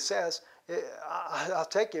not what he says. I'll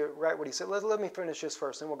take you right what he said. Let me finish this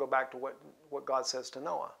first, then we'll go back to what God says to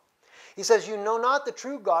Noah. He says, you know not the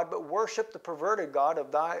true God, but worship the perverted God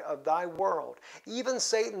of thy world. Even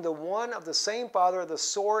Satan, the one of the same father of the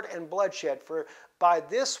sword and bloodshed. For by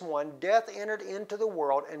this one death entered into the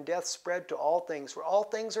world, and death spread to all things. For all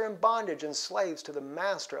things are in bondage and slaves to the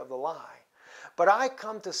master of the lie. But I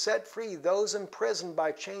come to set free those imprisoned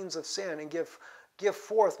by chains of sin, and give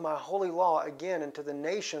forth my holy law again unto the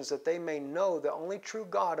nations, that they may know the only true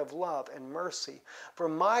God of love and mercy. For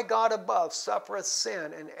my God above suffereth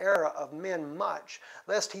sin and error of men much,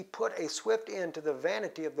 lest he put a swift end to the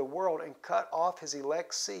vanity of the world and cut off his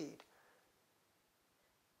elect seed.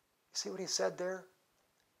 You see what he said there?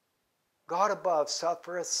 God above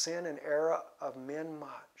suffereth sin and error of men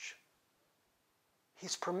much.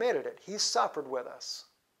 He's permitted it. He's suffered with us.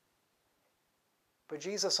 But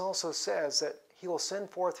Jesus also says that he will send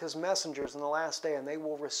forth his messengers in the last day, and they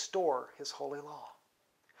will restore his holy law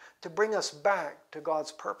to bring us back to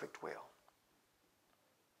God's perfect will.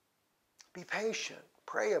 Be patient.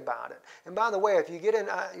 Pray about it. And by the way, if you get in,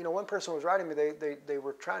 one person was writing me, they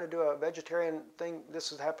were trying to do a vegetarian thing. This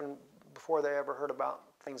has happened before they ever heard about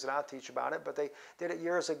things that I teach about it, but they did it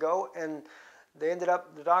years ago, and They ended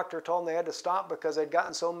up, the doctor told them they had to stop because they'd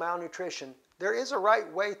gotten so malnutrition. There is a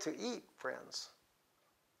right way to eat, friends.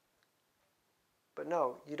 But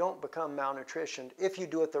no, you don't become malnutritioned if you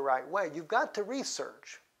do it the right way. You've got to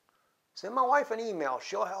research. Send my wife an email.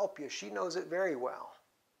 She'll help you. She knows it very well.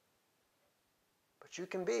 But you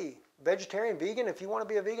can be vegetarian, vegan. If you want to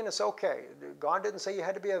be a vegan, it's okay. God didn't say you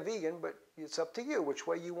had to be a vegan, but it's up to you which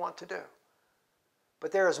way you want to do.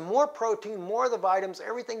 But there is more protein, more of the vitamins,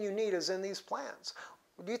 everything you need is in these plants.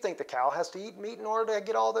 Do you think the cow has to eat meat in order to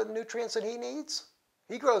get all the nutrients that he needs?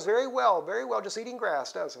 He grows very well just eating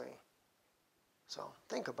grass, doesn't he? So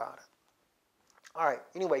think about it. All right,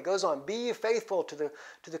 anyway, it goes on. Be ye faithful to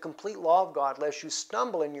the complete law of God, lest you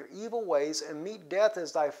stumble in your evil ways and meet death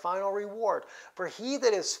as thy final reward. For he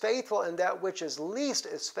that is faithful in that which is least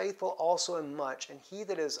is faithful also in much, and he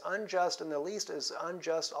that is unjust in the least is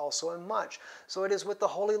unjust also in much. So it is with the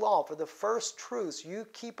holy law. For the first truths you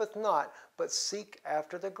keepeth not, but seek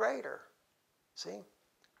after the greater. See?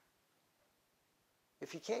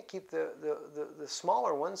 If you can't keep the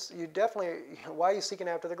smaller ones, you definitely, why are you seeking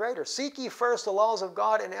after the greater? Seek ye first the laws of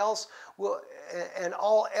God, and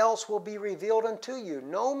all else will be revealed unto you.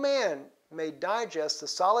 No man may digest the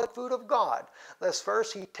solid food of God, lest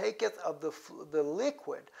first he taketh of the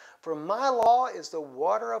liquid. For my law is the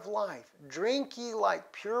water of life. Drink ye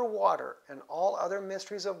like pure water, and all other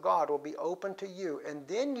mysteries of God will be open to you. And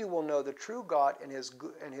then you will know the true God and his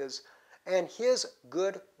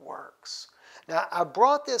good works. Now, I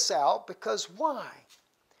brought this out because why?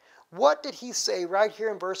 What did he say right here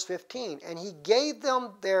in verse 15? And he gave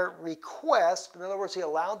them their request. In other words, he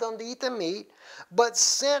allowed them to eat the meat, but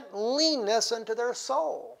sent leanness into their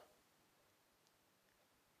soul.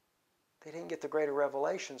 They didn't get the greater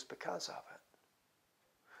revelations because of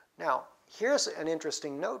it. Now, here's an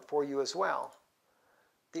interesting note for you as well.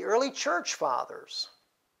 The early church fathers,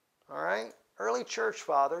 all right? Early church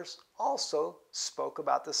fathers also spoke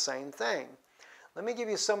about the same thing. Let me give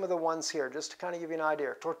you some of the ones here, just to kind of give you an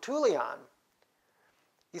idea. Tertullian,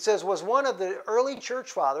 he says, was one of the early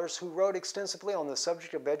church fathers who wrote extensively on the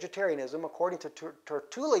subject of vegetarianism. According to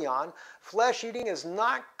Tertullian, flesh eating is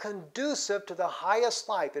not conducive to the highest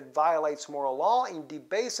life. It violates moral law and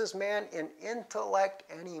debases man in intellect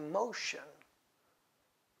and emotion.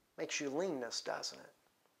 Makes you leanness, doesn't it?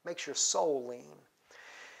 Makes your soul lean.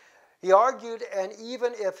 He argued, and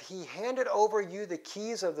even if he handed over you the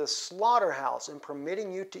keys of the slaughterhouse in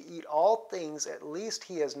permitting you to eat all things, at least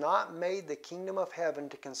he has not made the kingdom of heaven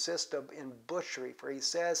to consist of in butchery. For he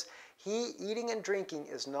says, he eating and drinking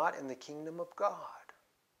is not in the kingdom of God.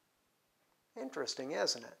 Interesting,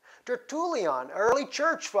 isn't it? Tertullian, early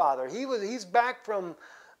church father, he's back from,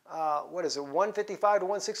 155 to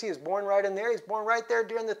 160. He was born right in there. He's born right there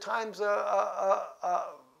during the times, right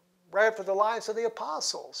after the lives of the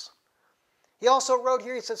apostles. He also wrote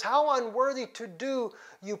here, he says, how unworthy to do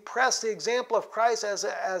you press the example of Christ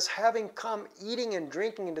as having come eating and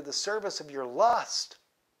drinking into the service of your lust.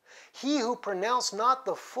 He who pronounced not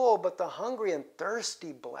the full, but the hungry and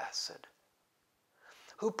thirsty blessed,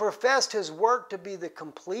 who professed his work to be the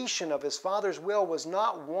completion of his Father's will, was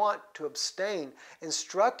not wont to abstain,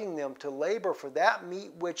 instructing them to labor for that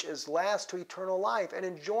meat which is last to eternal life, and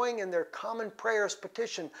enjoying in their common prayers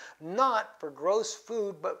petition, not for gross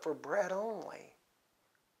food, but for bread only.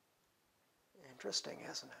 Interesting,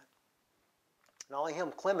 isn't it? Not only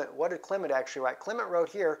him, Clement. What did Clement actually write? Clement wrote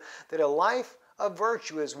here that a life of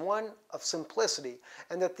virtue is one of simplicity,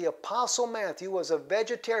 and that the Apostle Matthew was a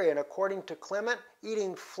vegetarian. According to Clement,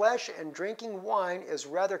 eating flesh and drinking wine is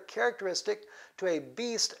rather characteristic to a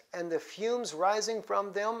beast, and the fumes rising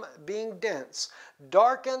from them, being dense,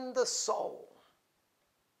 darken the soul.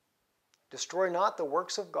 Destroy not the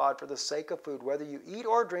works of God for the sake of food. Whether you eat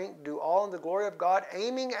or drink, do all in the glory of God,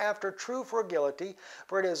 aiming after true frugality,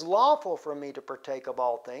 for it is lawful for me to partake of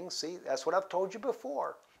all things. See, that's what I've told you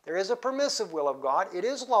before. There is a permissive will of God. It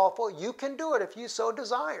is lawful. You can do it if you so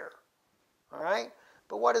desire. All right?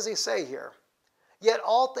 But what does he say here? Yet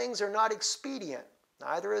all things are not expedient.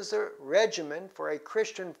 Neither is there regimen for a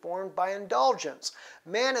Christian formed by indulgence.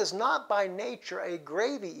 Man is not by nature a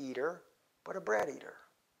gravy eater, but a bread eater.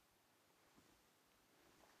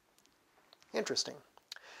 Interesting.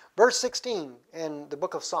 Verse 16 in the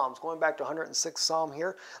book of Psalms, going back to 106th Psalm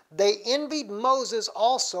here. They envied Moses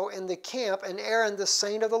also in the camp, and Aaron the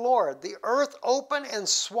saint of the Lord. The earth opened and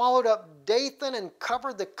swallowed up Dathan and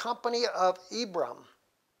covered the company of Abiram.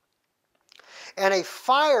 And a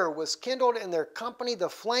fire was kindled in their company. The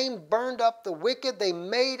flame burned up the wicked. They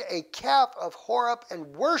made a calf of Horeb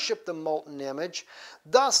and worshipped the molten image.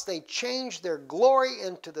 Thus they changed their glory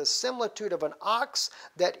into the similitude of an ox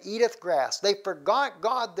that eateth grass. They forgot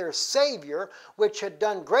God their Savior, which had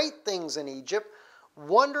done great things in Egypt,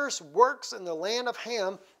 wonders, works in the land of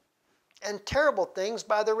Ham, and terrible things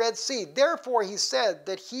by the Red Sea. Therefore he said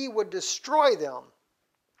that he would destroy them.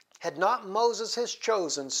 Had not Moses his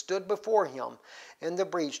chosen stood before him in the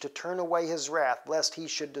breach to turn away his wrath, lest he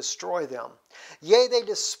should destroy them. Yea, they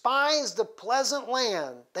despised the pleasant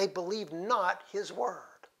land. They believed not his word.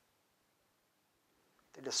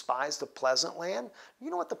 They despised the pleasant land.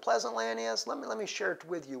 You know what the pleasant land is? Let me share it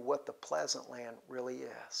with you what the pleasant land really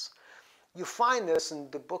is. You find this in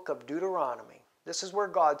the book of Deuteronomy. This is where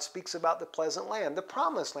God speaks about the pleasant land, the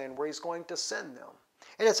promised land where he's going to send them.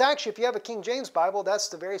 And it's actually, if you have a King James Bible, that's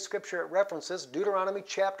the very scripture it references. Deuteronomy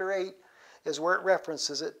chapter 8 is where it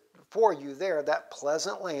references it for you there, that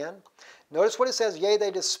pleasant land. Notice what it says, yea,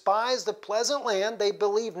 they despise the pleasant land, they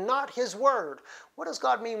believe not his word. What does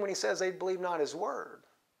God mean when he says they believe not his word?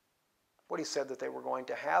 What he said that they were going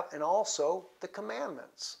to have, and also the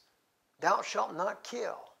commandments. Thou shalt not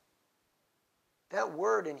kill. That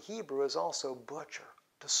word in Hebrew is also butcher,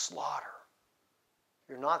 to slaughter.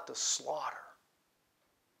 You're not to slaughter.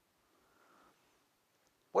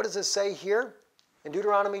 What does it say here? In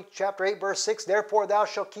Deuteronomy chapter 8, verse 6, therefore thou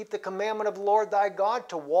shalt keep the commandment of the Lord thy God,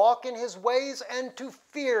 to walk in his ways and to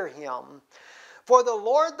fear him. For the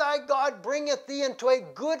Lord thy God bringeth thee into a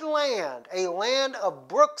good land, a land of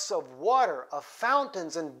brooks of water, of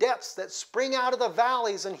fountains and depths that spring out of the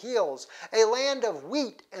valleys and hills, a land of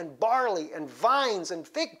wheat and barley and vines and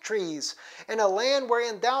fig trees, and a land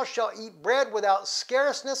wherein thou shalt eat bread without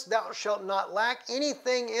scarceness, thou shalt not lack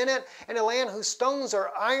anything in it, and a land whose stones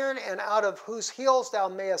are iron, and out of whose hills thou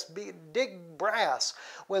mayest dig brass.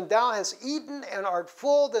 When thou hast eaten and art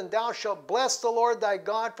full, then thou shalt bless the Lord thy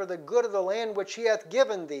God for the good of the land which he hath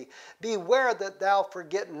given thee. Beware that thou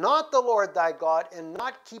forget not the Lord thy God, in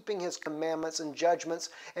not keeping his commandments and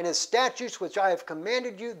judgments and his statutes which I have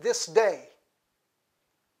commanded you this day.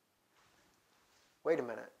 Wait a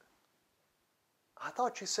minute. I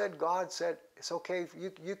thought you said God said it's okay,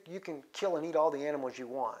 you can kill and eat all the animals you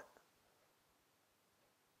want.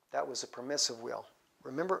 That was a permissive will.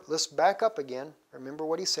 Remember, let's back up again. Remember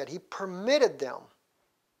what he said. He permitted them.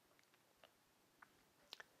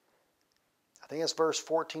 I think it's verse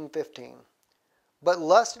 14, 15. But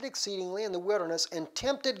lusted exceedingly in the wilderness and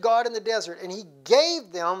tempted God in the desert, and he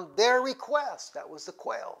gave them their request. That was the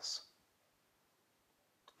quails.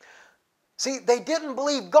 See, they didn't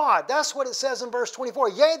believe God. That's what it says in verse 24.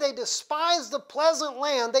 Yea, they despised the pleasant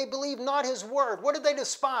land. They believed not his word. What did they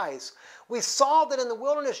despise? We saw that in the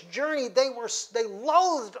wilderness journey, they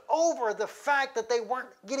loathed over the fact that they weren't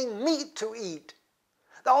getting meat to eat.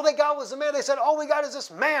 All they got was the manna. They said, all we got is this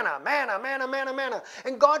manna, manna, manna, manna, manna.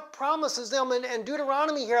 And God promises them in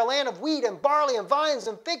Deuteronomy here a land of wheat and barley and vines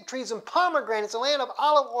and fig trees and pomegranates, a land of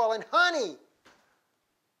olive oil and honey.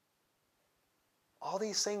 All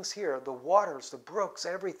these things here, the waters, the brooks,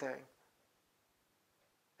 everything.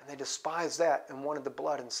 And they despised that and wanted the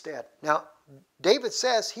blood instead. Now, David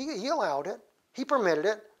says he allowed it. He permitted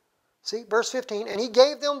it. See, verse 15, and he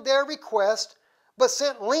gave them their request, but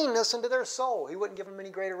sent leanness into their soul. He wouldn't give them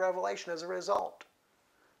any greater revelation as a result.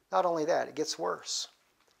 Not only that, it gets worse.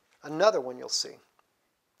 Another one you'll see.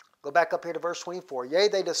 Go back up here to verse 24. Yea,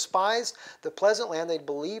 they despised the pleasant land, they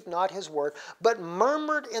believed not his word, but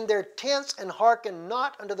murmured in their tents and hearkened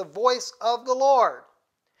not unto the voice of the Lord.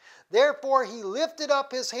 Therefore he lifted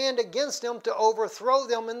up his hand against them to overthrow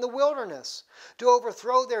them in the wilderness, to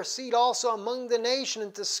overthrow their seed also among the nation,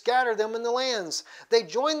 and to scatter them in the lands. They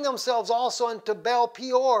joined themselves also unto Baal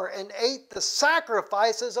Peor, and ate the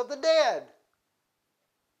sacrifices of the dead.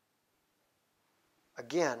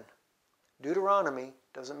 Again, Deuteronomy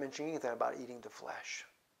doesn't mention anything about eating the flesh.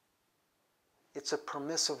 It's a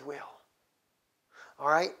permissive will. All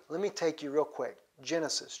right, let me take you real quick.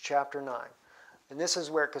 Genesis chapter 9. And this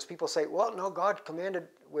is where, because people say, well, no, God commanded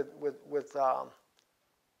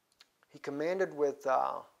he commanded with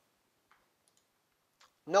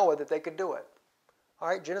Noah that they could do it. All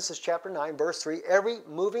right, Genesis chapter 9, verse 3. Every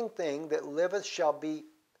moving thing that liveth shall be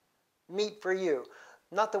meat for you.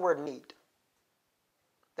 Not the word meat.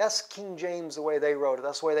 That's King James, the way they wrote it.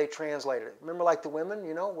 That's the way they translated it. Remember like the women,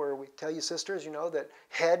 you know, where we tell you sisters, you know, that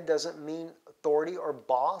head doesn't mean authority or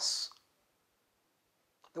boss.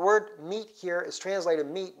 The word meat here is translated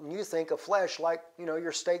meat, and you think of flesh like, you know,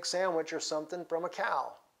 your steak sandwich or something from a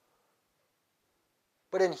cow.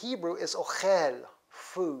 But in Hebrew, it's ochel,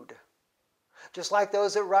 food. Just like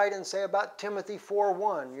those that write and say about Timothy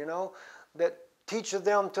 4:1, you know, that teaches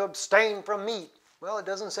them to abstain from meat. Well, it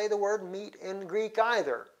doesn't say the word meat in Greek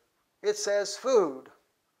either. It says food.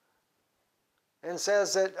 And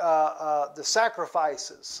says that the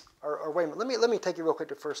sacrifices, or wait a minute, let me take you real quick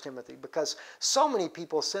to 1 Timothy, because so many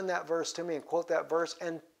people send that verse to me and quote that verse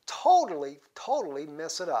and totally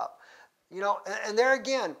mess it up. You know, and there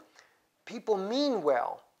again, people mean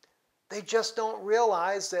well. They just don't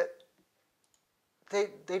realize that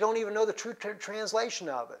they don't even know the true translation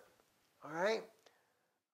of it. All right?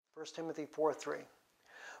 1 Timothy 4:3.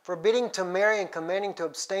 Forbidding to marry and commanding to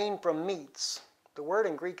abstain from meats. The word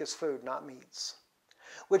in Greek is food, not meats.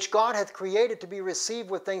 Which God hath created to be received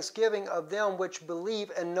with thanksgiving of them which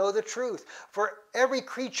believe and know the truth. For every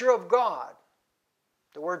creature of God.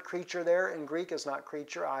 The word creature there in Greek is not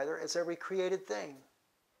creature either. It's every created thing.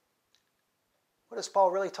 What is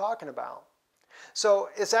Paul really talking about? So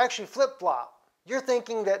it's actually flip-flop. You're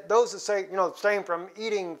thinking that those that say, you know, abstain from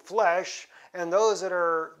eating flesh, and those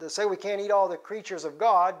that say we can't eat all the creatures of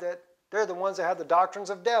God, that they're the ones that have the doctrines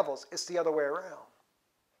of devils. It's the other way around.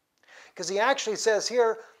 Because he actually says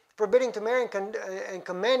here, forbidding to marry and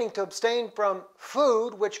commanding to abstain from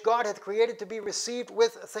food which God hath created to be received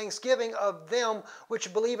with thanksgiving of them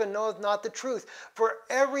which believe and knoweth not the truth. For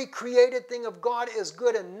every created thing of God is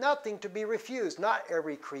good and nothing to be refused. Not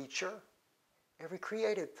every creature, every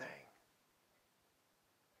created thing.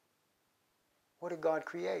 What did God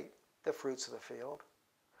create? The fruits of the field.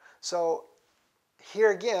 So here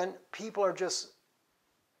again, people are just,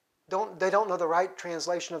 they don't know the right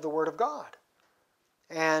translation of the Word of God.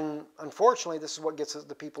 And unfortunately, this is what gets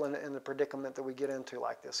the people in the predicament that we get into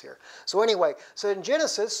like this here. So anyway, so in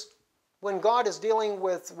Genesis, when God is dealing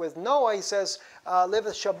with Noah, he says,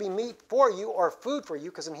 liveth shall be meat for you, or food for you,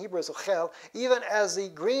 because in Hebrew it's ochel, even as the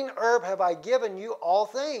green herb have I given you all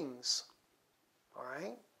things. All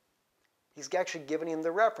right? He's actually giving him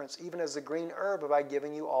the reference. Even as the green herb have I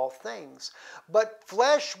given you all things. But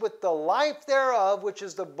flesh with the life thereof, which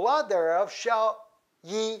is the blood thereof, shall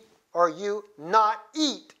ye or you not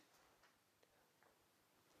eat.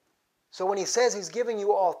 So when he says he's giving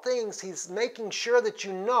you all things, he's making sure that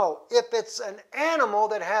you know if it's an animal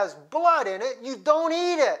that has blood in it, you don't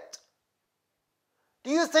eat it. Do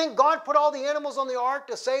you think God put all the animals on the ark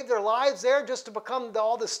to save their lives there just to become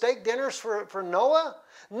all the steak dinners for Noah?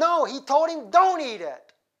 No, he told him, don't eat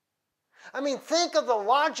it. I mean, think of the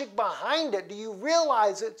logic behind it. Do you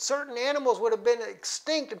realize that certain animals would have been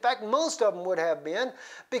extinct? In fact, most of them would have been,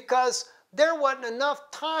 because there wasn't enough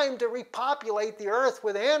time to repopulate the earth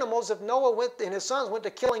with animals if Noah and his sons went to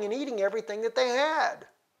killing and eating everything that they had.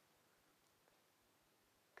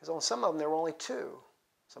 Because on some of them there were only 2.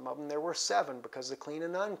 Some of them there were 7, because the clean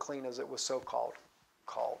and unclean, as it was so called.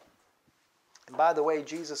 And by the way,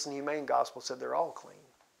 Jesus in the Humane Gospel said they're all clean.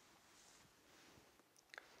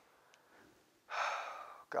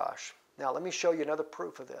 Gosh. Now let me show you another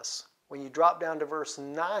proof of this. When you drop down to verse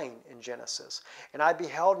 9 in Genesis, and I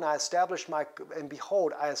beheld and I established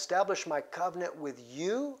behold, I established my covenant with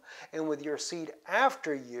you and with your seed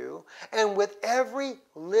after you, and with every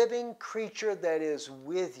living creature that is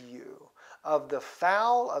with you, of the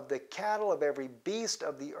fowl, of the cattle, of every beast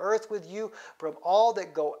of the earth with you, from all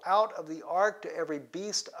that go out of the ark to every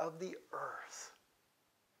beast of the earth.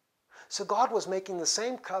 So God was making the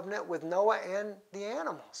same covenant with Noah and the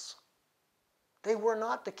animals. They were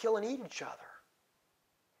not to kill and eat each other.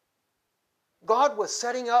 God was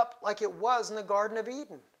setting up like it was in the Garden of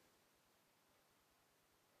Eden.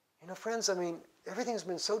 You know, friends, I mean, everything's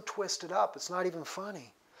been so twisted up, it's not even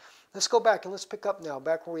funny. Let's go back and let's pick up now,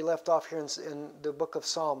 back where we left off here in the book of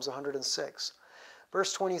Psalms 106.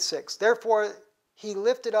 Verse 26, therefore he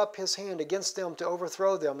lifted up his hand against them to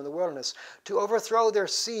overthrow them in the wilderness, to overthrow their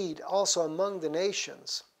seed also among the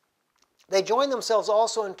nations. They joined themselves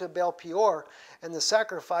also into Baal Peor and the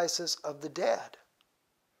sacrifices of the dead.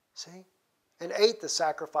 See? And ate the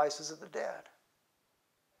sacrifices of the dead.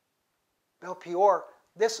 Baal Peor,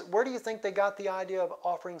 where do you think they got the idea of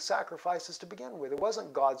offering sacrifices to begin with? It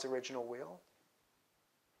wasn't God's original will.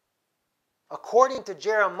 According to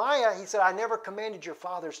Jeremiah, he said, I never commanded your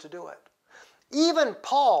fathers to do it. Even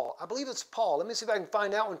Paul, I believe it's Paul. Let me see if I can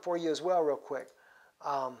find that one for you as well real quick.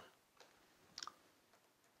 No,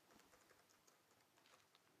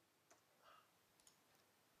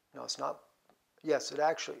 it's not. Yes,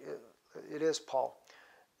 it is Paul.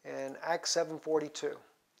 In Acts 7:42.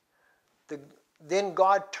 Then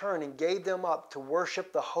God turned and gave them up to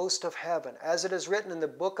worship the host of heaven. As it is written in the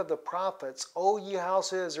book of the prophets, O ye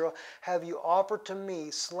house of Israel, have you offered to me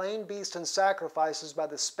slain beasts and sacrifices by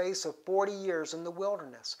the space of 40 years in the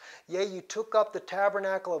wilderness? Yea, you took up the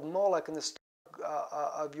tabernacle of Moloch and the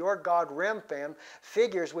god Remphan,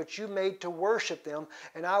 figures which you made to worship them,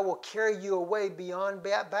 and I will carry you away beyond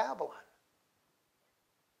Babylon.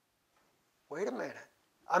 Wait a minute.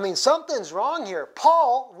 I mean, something's wrong here.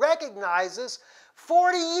 Paul recognizes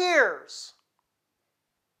 40 years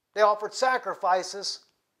they offered sacrifices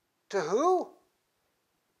to who?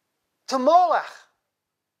 To Moloch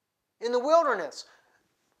in the wilderness.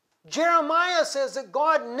 Jeremiah says that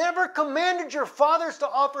God never commanded your fathers to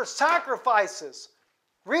offer sacrifices.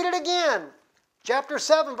 Read it again. Chapter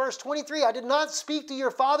 7, verse 23. I did not speak to your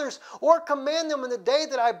fathers or command them in the day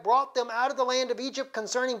that I brought them out of the land of Egypt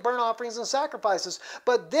concerning burnt offerings and sacrifices.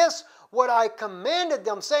 But this, what I commanded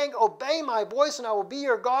them, saying, obey my voice, and I will be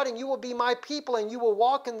your God, and you will be my people, and you will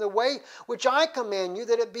walk in the way which I command you,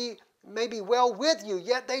 that it may be well with you.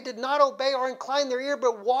 Yet they did not obey or incline their ear,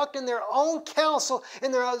 but walked in their own counsel,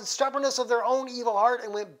 in their stubbornness of their own evil heart,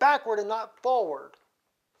 and went backward and not forward.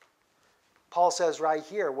 Paul says right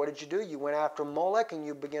here, what did you do? You went after Moloch and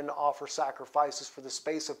you began to offer sacrifices for the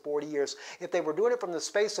space of 40 years. If they were doing it from the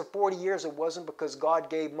space of 40 years, it wasn't because God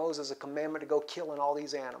gave Moses a commandment to go killing all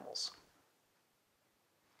these animals.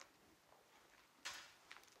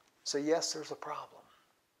 So yes, there's a problem.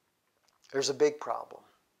 There's a big problem.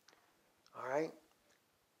 All right?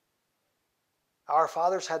 Our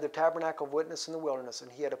fathers had the tabernacle of witness in the wilderness,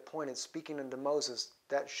 and he had appointed, speaking unto Moses,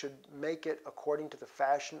 that should make it according to the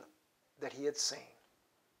fashion that he had seen.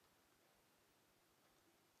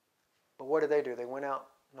 But what did they do? They went out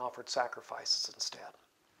and offered sacrifices instead.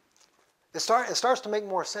 It starts to make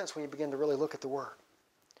more sense when you begin to really look at the word.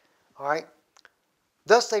 All right?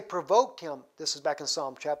 Thus they provoked him. This is back in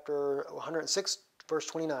Psalm chapter 106, verse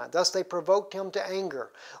 29. Thus they provoked him to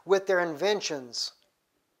anger with their inventions,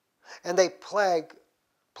 and they plague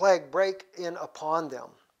break in upon them.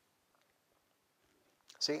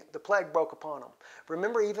 See, the plague broke upon them.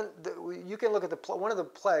 Remember, you can look at one of the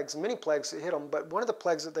plagues, many plagues that hit them, but one of the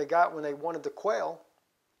plagues that they got when they wanted the quail,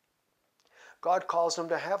 God caused them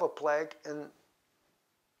to have a plague, and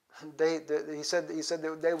he said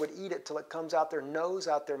that they would eat it till it comes out their nose,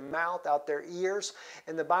 out their mouth, out their ears,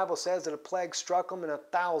 and the Bible says that a plague struck them and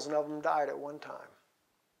 1,000 of them died at one time.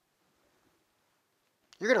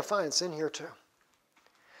 You're going to find it's in here too.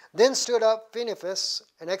 Then stood up Phinehas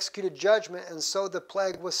and executed judgment, and so the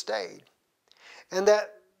plague was stayed. And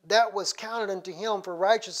that was counted unto him for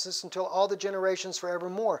righteousness until all the generations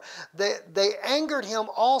forevermore. They angered him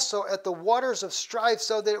also at the waters of strife,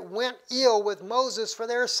 so that it went ill with Moses for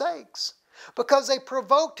their sakes, because they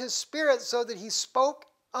provoked his spirit, so that he spoke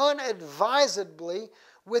unadvisedly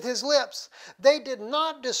with his lips. They did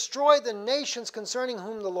not destroy the nations concerning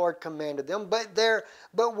whom the Lord commanded them,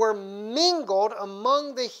 but were mingled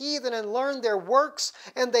among the heathen and learned their works,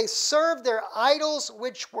 and they served their idols,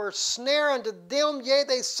 which were snare unto them. Yea,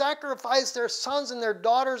 they sacrificed their sons and their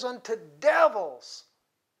daughters unto devils.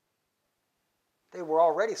 They were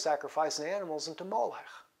already sacrificing animals unto Moloch.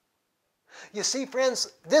 You see,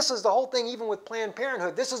 friends, this is the whole thing even with Planned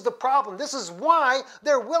Parenthood. This is the problem. This is why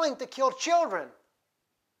they're willing to kill children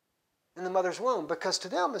in the mother's womb, because to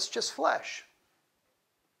them it's just flesh.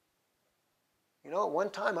 You know, at one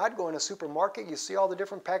time I'd go in a supermarket, you see all the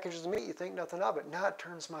different packages of meat, you think nothing of it. Now it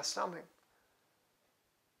turns my stomach,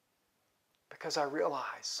 because I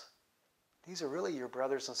realize these are really your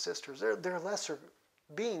brothers and sisters. They're lesser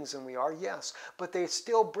beings than we are, yes, but they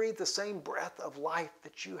still breathe the same breath of life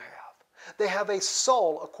that you have. They have a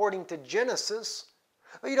soul according to Genesis.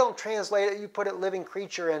 Well, you don't translate it, you put it living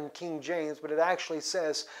creature in King James, but it actually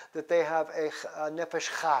says that they have a nefesh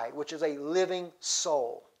chai, which is a living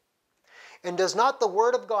soul. And does not the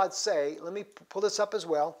Word of God say, let me pull this up as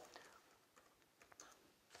well.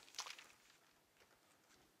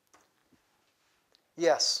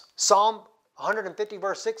 Yes, Psalm 150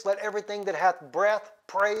 verse 6, let everything that hath breath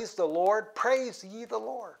praise the Lord. Praise ye the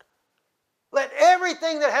Lord. Let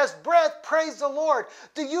everything that has breath praise the Lord.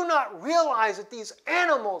 Do you not realize that these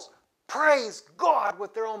animals praise God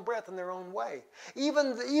with their own breath in their own way?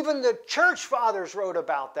 Even the church fathers wrote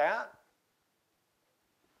about that.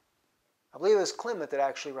 I believe it was Clement that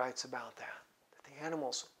actually writes about that the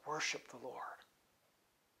animals worship the Lord.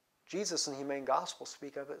 Jesus in the Humane Gospel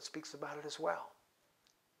speaks about it as well.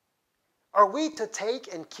 Are we to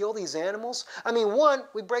take and kill these animals? I mean, one,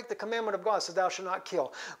 we break the commandment of God that says, thou shalt not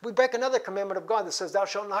kill. We break another commandment of God that says, thou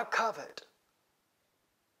shalt not covet.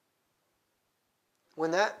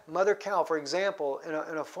 When that mother cow, for example, in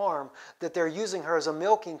a farm, that they're using her as a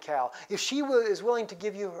milking cow, if she is willing to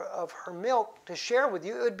give you of her milk to share with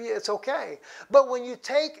you, it's okay. But when you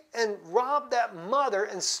take and rob that mother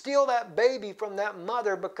and steal that baby from that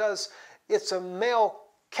mother because it's a male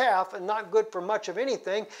calf and not good for much of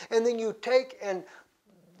anything. And then you take and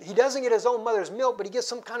he doesn't get his own mother's milk, but he gets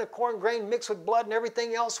some kind of corn grain mixed with blood and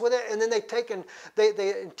everything else with it. And then they take and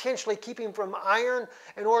they intentionally keep him from iron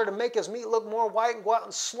in order to make his meat look more white and go out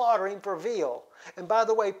and slaughter him for veal. And by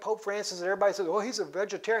the way, Pope Francis and everybody says, oh, he's a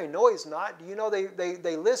vegetarian. No, he's not. Do you know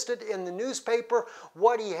they listed in the newspaper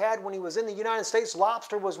what he had when he was in the United States?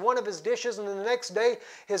 Lobster was one of his dishes, and then the next day,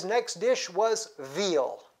 his next dish was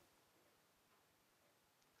veal.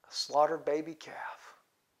 A slaughtered baby calf.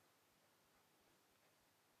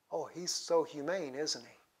 Oh, he's so humane, isn't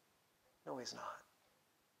he? No, he's not.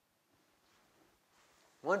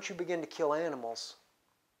 Once you begin to kill animals,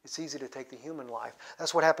 it's easy to take the human life.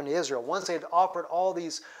 That's what happened to Israel. Once they had offered all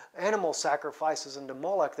these animal sacrifices unto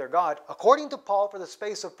Moloch, their god, according to Paul, for the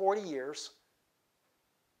space of 40 years,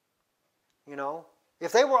 you know,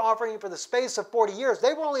 if they were offering for the space of 40 years,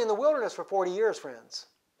 they were only in the wilderness for 40 years, friends.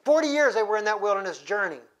 40 years they were in that wilderness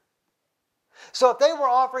journey. So if they were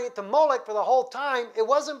offering it to Moloch for the whole time, it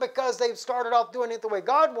wasn't because they started off doing it the way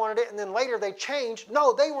God wanted it and then later they changed.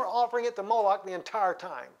 No, they were offering it to Moloch the entire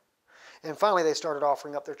time. And finally they started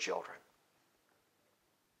offering up their children.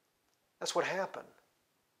 That's what happened.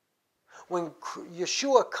 When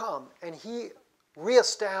Yeshua come and he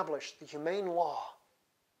reestablished the humane law,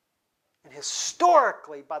 and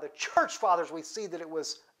historically by the church fathers we see that it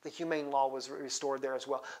was the humane law was restored there as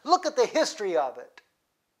well. Look at the history of it.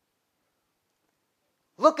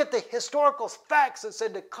 Look at the historical facts that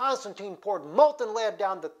said that Constantine poured molten lead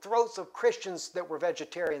down the throats of Christians that were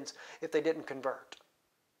vegetarians if they didn't convert.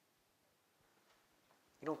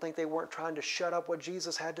 You don't think they weren't trying to shut up what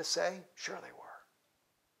Jesus had to say? Sure they were.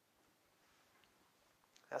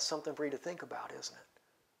 That's something for you to think about, isn't it?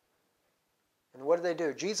 And what did they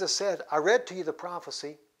do? Jesus said, I read to you the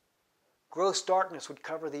prophecy, gross darkness would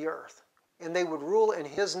cover the earth, and they would rule in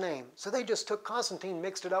his name. So they just took Constantine,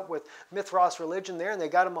 mixed it up with Mithras religion there, and they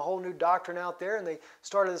got him a whole new doctrine out there, and they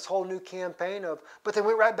started this whole new campaign but they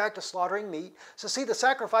went right back to slaughtering meat. So see, the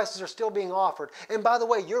sacrifices are still being offered. And by the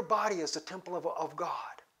way, your body is the temple of God.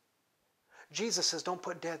 Jesus says, don't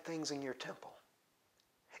put dead things in your temple.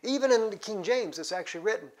 Even in the King James, it's actually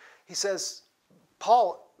written. He says,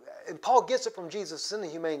 Paul gets it from Jesus, it's in the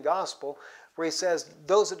humane gospel, where he says,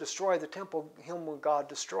 those that destroy the temple, him will God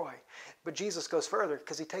destroy. But Jesus goes further,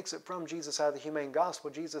 because he takes it from Jesus out of the humane gospel.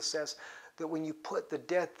 Jesus says that when you put the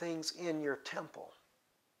dead things in your temple,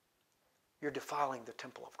 you're defiling the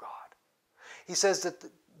temple of God. He says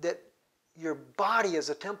that your body is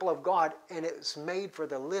a temple of God, and it's made for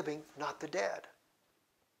the living, not the dead.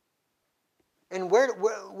 And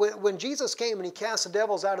when Jesus came and he cast the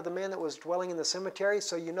devils out of the man that was dwelling in the cemetery,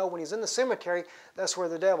 so you know when he's in the cemetery, that's where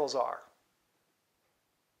the devils are.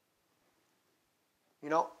 You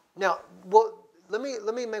know, now, well, let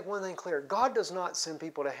me make one thing clear. God does not send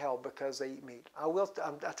people to hell because they eat meat. I'll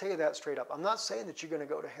tell you that straight up. I'm not saying that you're going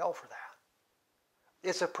to go to hell for that.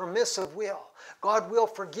 It's a permissive will. God will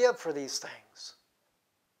forgive for these things.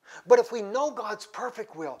 But if we know God's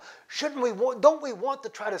perfect will, don't we want to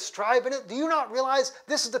try to strive in it? Do you not realize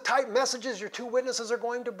this is the type messages your two witnesses are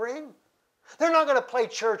going to bring? They're not going to play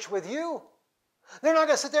church with you. They're not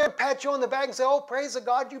going to sit there and pat you on the back and say, oh, praise the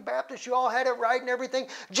God, you Baptists, you all had it right and everything.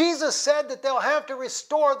 Jesus said that they'll have to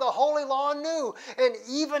restore the holy law anew. And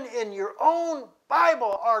even in your own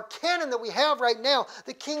Bible, our canon that we have right now,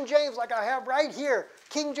 the King James, like I have right here,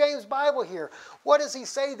 King James Bible here, what does he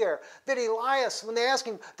say there? That Elias, when they ask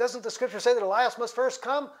him, doesn't the scripture say that Elias must first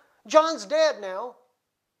come? John's dead now.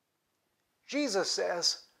 Jesus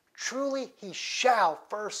says, truly he shall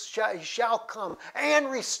come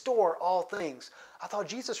and restore all things. I thought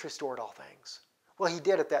Jesus restored all things. Well, he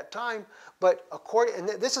did at that time, but and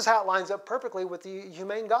this is how it lines up perfectly with the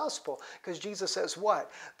humane gospel, because Jesus says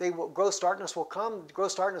what? Gross darkness will come,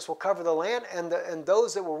 gross darkness will cover the land, and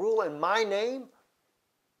those that will rule in my name,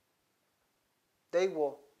 they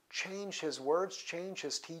will change his words, change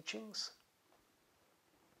his teachings.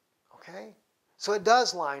 Okay? So it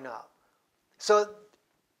does line up. So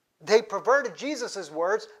they perverted Jesus'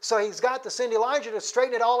 words, so he's got to send Elijah to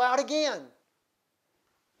straighten it all out again.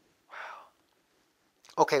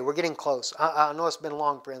 Wow. Okay, we're getting close. I know it's been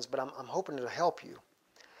long, friends, but I'm hoping to help you.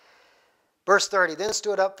 Verse 30, then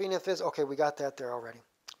stood up Phinehas. Okay, we got that there already.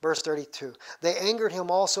 Verse 32, they angered him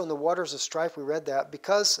also in the waters of strife, we read that,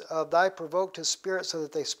 because of thy provoked his spirit, so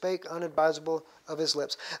that they spake unadvisable of his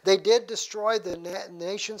lips. They did destroy the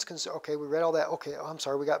nations. Okay, we read all that. Okay, I'm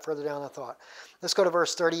sorry, we got further down, I thought. Let's go to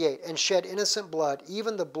verse 38. And shed innocent blood,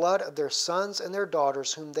 even the blood of their sons and their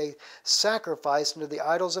daughters, whom they sacrificed unto the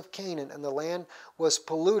idols of Canaan, and the land was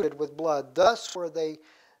polluted with blood. Thus were they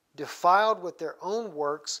defiled with their own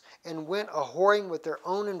works, and went a-whoring with their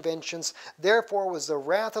own inventions. Therefore was the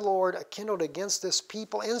wrath of the Lord kindled against this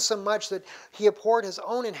people, insomuch that he abhorred his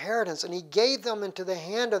own inheritance, and he gave them into the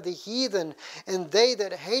hand of the heathen, and they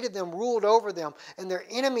that hated them ruled over them, and their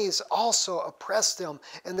enemies also oppressed them,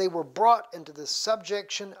 and they were brought into the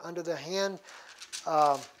subjection under the hand.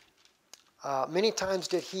 Many times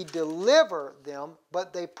did he deliver them,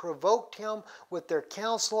 but they provoked him with their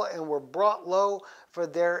counsel and were brought low for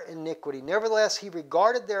their iniquity. Nevertheless, he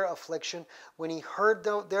regarded their affliction when he heard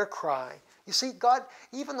their cry. You see, God,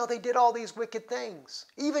 even though they did all these wicked things,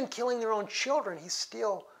 even killing their own children, he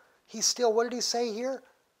still, what did he say here?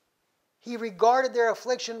 He regarded their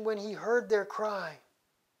affliction when he heard their cry.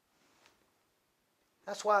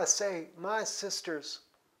 That's why I say, my sisters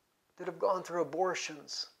that have gone through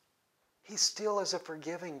abortions, he still is a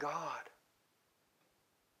forgiving God.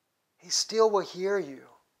 He still will hear you.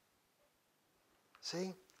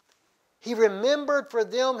 See? He remembered for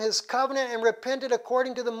them his covenant and repented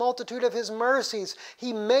according to the multitude of his mercies.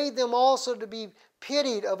 He made them also to be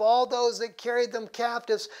pitied of all those that carried them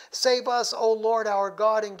captives. Save us, O Lord our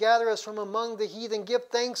God, and gather us from among the heathen. Give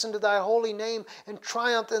thanks unto thy holy name and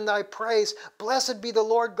triumph in thy praise. Blessed be the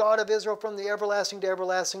Lord God of Israel from the everlasting to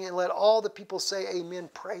everlasting. And let all the people say,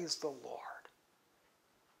 Amen. Praise the Lord.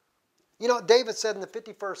 You know, David said in the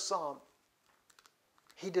 51st Psalm,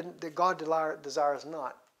 that God desires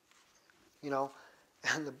not. You know,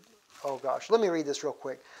 and oh gosh, let me read this real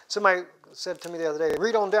quick. Somebody said to me the other day,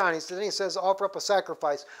 read on down. Then he says, offer up a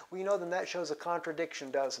sacrifice. Well, you know, then that shows a contradiction,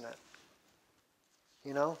 doesn't it?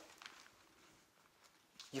 You know?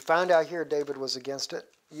 You found out here David was against it.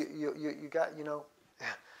 You got, you know,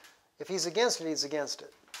 if he's against it, he's against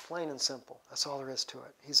it. Plain and simple. That's all there is to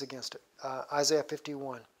it. He's against it. Isaiah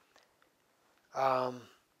 51.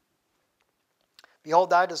 Behold,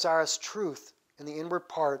 thou desirest truth in the inward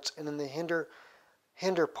parts, and in the hinder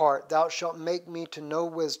part thou shalt make me to know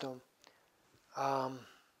wisdom. Wait a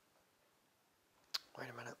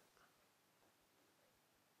minute.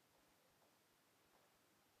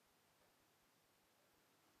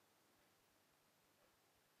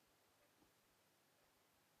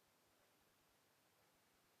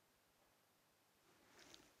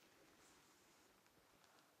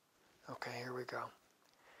 Okay, here we go.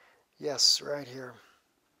 Yes, right here.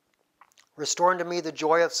 Restore unto me the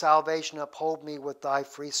joy of salvation, uphold me with thy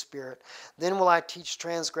free spirit. Then will I teach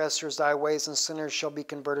transgressors thy ways, and sinners shall be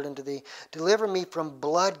converted unto thee. Deliver me from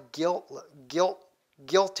blood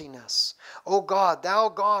guiltiness. O God, thou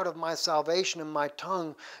God of my salvation, and my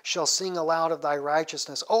tongue shall sing aloud of thy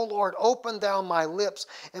righteousness. O Lord, open thou my lips,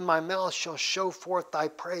 and my mouth shall show forth thy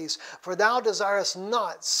praise. For thou desirest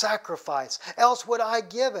not sacrifice, else would I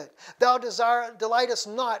give it. Thou delightest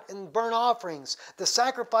not in burnt offerings. The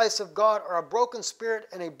sacrifice of God are a broken spirit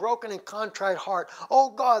and a broken and contrite heart. O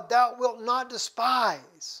God, thou wilt not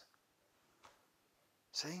despise.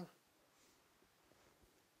 See?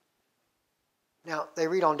 Now, they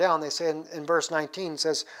read on down, they say in verse 19, it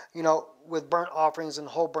says, you know, with burnt offerings and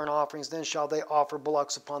whole burnt offerings, then shall they offer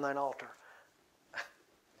bullocks upon thine altar.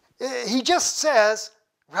 He just says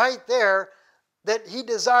right there that he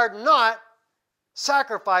desired not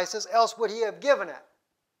sacrifices, else would he have given it.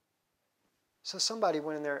 So somebody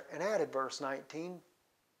went in there and added verse 19,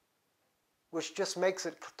 which just makes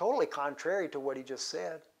it totally contrary to what he just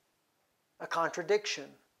said. A contradiction.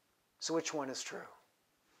 So which one is true?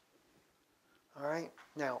 All right.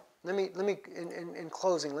 Now, let me in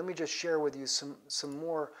closing, let me just share with you some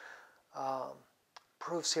more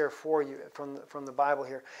proofs here for you from the Bible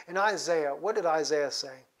here. In Isaiah, what did Isaiah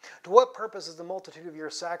say? To what purpose is the multitude of your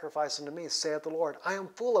sacrifice unto me, saith the Lord? I am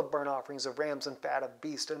full of burnt offerings of rams and fat of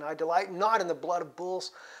beasts, and I delight not in the blood of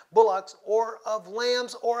bullocks, or of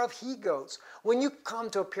lambs, or of he-goats. When you come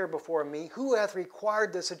to appear before me, who hath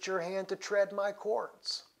required this at your hand to tread my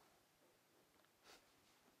courts?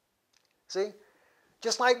 See?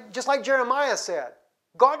 Just like Jeremiah said,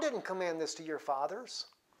 God didn't command this to your fathers.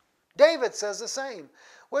 David says the same.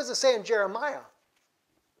 What does it say in Jeremiah?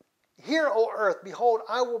 Hear, O earth, behold,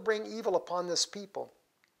 I will bring evil upon this people,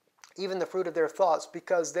 even the fruit of their thoughts,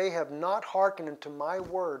 because they have not hearkened unto my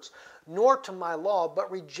words, nor to my law, but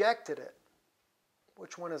rejected it.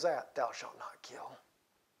 Which one is that? Thou shalt not kill.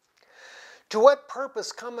 To what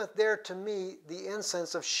purpose cometh there to me the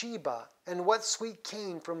incense of Sheba, and what sweet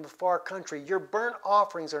cane from the far country? Your burnt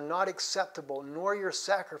offerings are not acceptable, nor your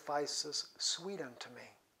sacrifices sweet unto me.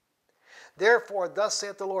 Therefore, thus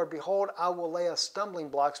saith the Lord, behold, I will lay a stumbling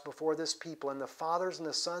blocks before this people, and the fathers and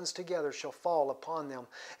the sons together shall fall upon them,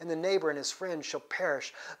 and the neighbor and his friend shall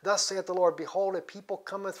perish. Thus saith the Lord, behold, a people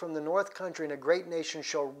cometh from the north country, and a great nation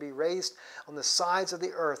shall be raised on the sides of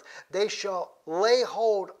the earth. They shall lay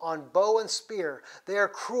hold on bow and spear. They are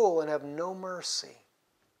cruel and have no mercy.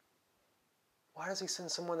 Why does he send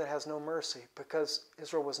someone that has no mercy? Because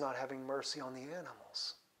Israel was not having mercy on the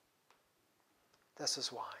animals. This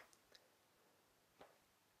is why.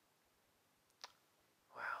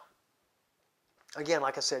 Again,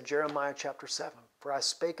 like I said, Jeremiah chapter 7. For I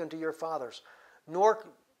spake unto your fathers,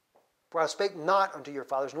 for I spake not unto your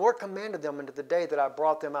fathers, nor commanded them unto the day that I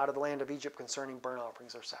brought them out of the land of Egypt concerning burnt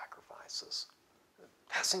offerings or sacrifices.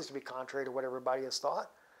 That seems to be contrary to what everybody has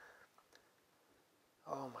thought.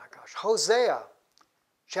 Oh my gosh. Hosea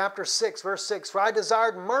chapter 6, verse 6. For I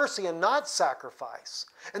desired mercy and not sacrifice,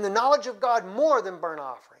 and the knowledge of God more than burnt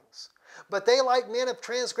offerings. But they like men have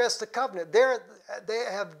transgressed the covenant. They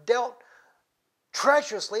have dealt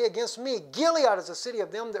treacherously against me. Gilead is a city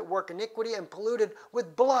of them that work iniquity and polluted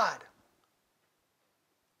with blood.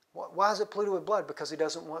 Why is it polluted with blood? Because he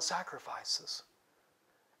doesn't want sacrifices.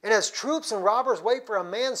 And as troops and robbers wait for a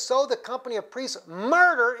man, so the company of priests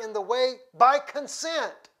murder in the way by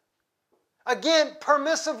consent. Again,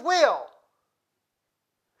 permissive will.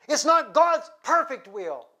 It's not God's perfect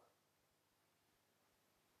will.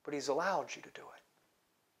 But he's allowed you to do it.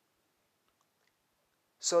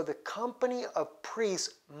 So the company of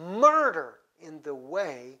priests murder in the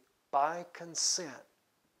way by consent,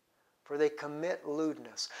 for they commit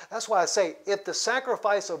lewdness. That's why I say, if the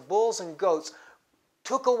sacrifice of bulls and goats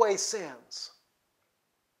took away sins,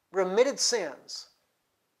 remitted sins,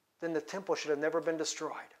 then the temple should have never been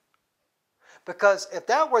destroyed. Because if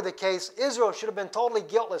that were the case, Israel should have been totally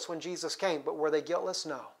guiltless when Jesus came. But were they guiltless?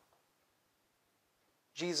 No.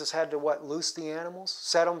 Jesus had to what? Loose the animals?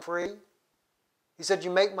 Set them free? He said,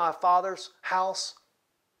 you make my Father's house.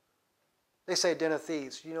 They say den of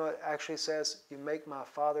thieves. You know what it actually says? You make my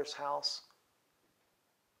Father's house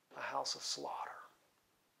a house of slaughter.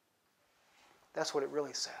 That's what it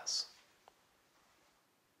really says.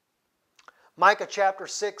 Micah chapter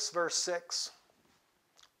 6, verse 6.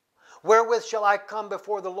 Wherewith shall I come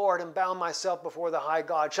before the Lord and bow myself before the high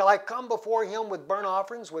God? Shall I come before him with burnt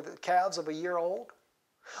offerings, with calves of a year old?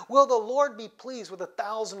 Will the Lord be pleased with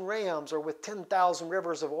 1,000 rams, or with 10,000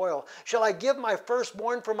 rivers of oil? Shall I give my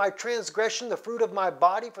firstborn for my transgression, the fruit of my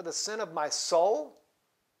body for the sin of my soul?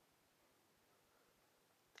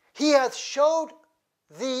 He hath showed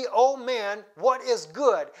thee, O man, what is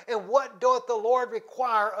good, and what doth the Lord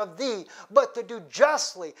require of thee, but to do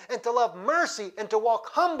justly, and to love mercy, and to walk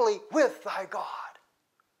humbly with thy God.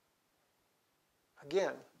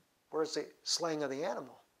 Again, where's the slaying of the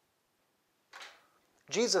animal?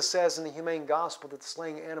 Jesus says in the humane gospel that the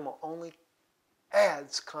slaying animal only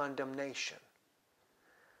adds condemnation.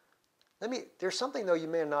 There's something though you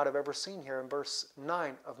may not have ever seen here in verse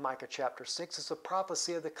 9 of Micah chapter 6. It's a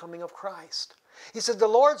prophecy of the coming of Christ. He said, the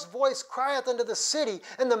Lord's voice crieth unto the city,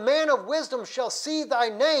 and the man of wisdom shall see thy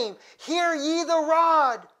name. Hear ye the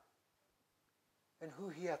rod. And who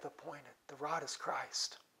he hath appointed? The rod is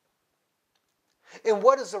Christ. And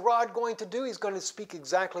what is the rod going to do? He's going to speak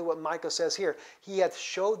exactly what Micah says here. He hath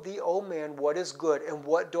showed thee, O man, what is good, and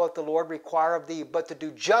what doth the Lord require of thee, but to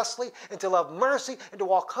do justly, and to love mercy, and to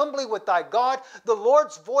walk humbly with thy God. The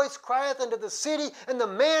Lord's voice crieth unto the city, and the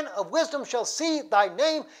man of wisdom shall see thy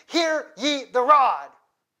name. Hear ye the rod.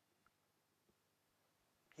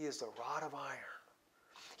 He is the rod of iron.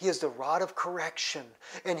 He is the rod of correction.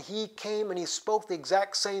 And he came and he spoke the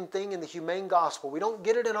exact same thing in the humane gospel. We don't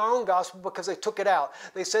get it in our own gospel because they took it out.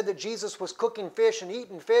 They said that Jesus was cooking fish and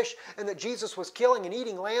eating fish, and that Jesus was killing and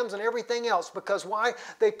eating lambs and everything else. Because why?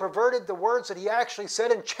 They perverted the words that he actually said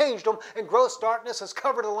and changed them, and gross darkness has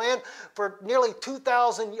covered the land for nearly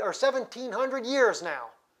 2,000 or 1,700 years now.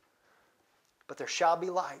 But there shall be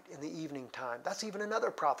light in the evening time. That's even another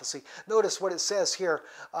prophecy. Notice what it says here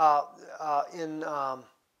in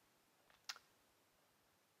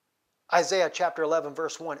Isaiah chapter 11,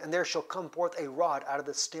 verse 1. And there shall come forth a rod out of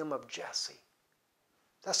the stem of Jesse.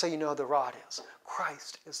 That's how you know who the rod is.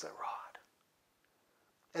 Christ is the rod.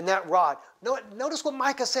 And that rod, notice what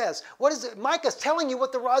Micah says. What is it? Micah's telling you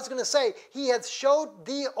what the rod's going to say. He hath showed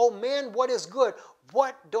thee, O man, what is good.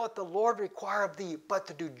 What doth the Lord require of thee, but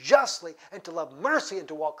to do justly, and to love mercy, and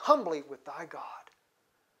to walk humbly with thy God.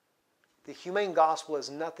 The humane gospel is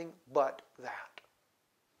nothing but that.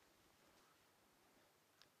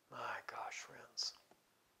 My gosh, friends.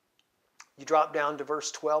 You drop down to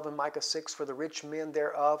verse 12 in Micah 6, for the rich men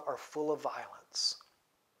thereof are full of violence.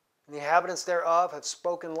 And the inhabitants thereof have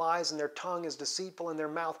spoken lies, and their tongue is deceitful in their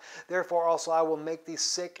mouth. Therefore also I will make thee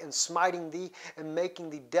sick, and smiting thee, and making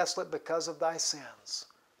thee desolate because of thy sins.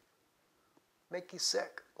 Make you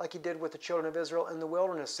sick, like he did with the children of Israel in the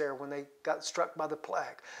wilderness there when they got struck by the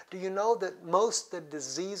plague. Do you know that most of the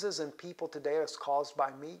diseases in people today are caused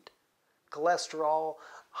by meat? Cholesterol,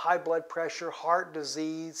 high blood pressure, heart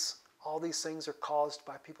disease, all these things are caused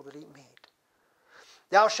by people that eat meat.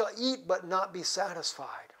 Thou shalt eat but not be satisfied,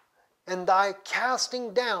 and thy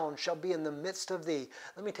casting down shall be in the midst of thee.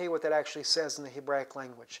 Let me tell you what that actually says in the Hebraic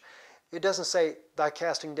language. It doesn't say thy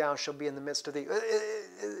casting down shall be in the midst of thee.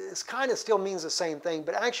 It kind of still means the same thing,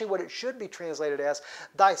 but actually what it should be translated as,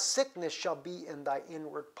 thy sickness shall be in thy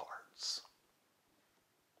inward parts.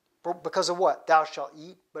 Because of what? Thou shalt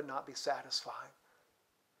eat but not be satisfied.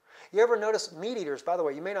 You ever notice meat eaters, by the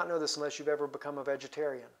way, you may not know this unless you've ever become a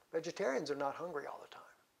vegetarian. Vegetarians are not hungry all the time.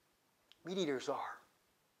 Meat eaters are.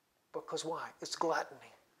 Because why? It's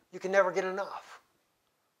gluttony. You can never get enough.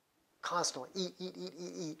 Constantly. Eat, eat, eat,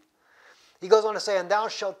 eat, eat. He goes on to say, and thou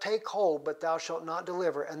shalt take hold, but thou shalt not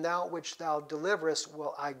deliver, and thou which thou deliverest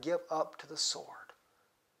will I give up to the sword.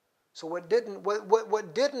 So what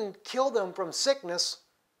didn't kill them from sickness,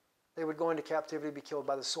 they would go into captivity and be killed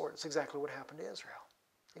by the sword. It's exactly what happened to Israel.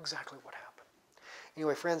 Exactly what happened.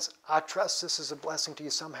 Anyway, friends, I trust this is a blessing to you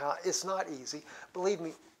somehow. It's not easy. Believe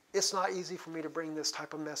me, it's not easy for me to bring this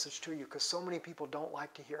type of message to you because so many people don't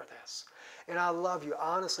like to hear this. And I love you.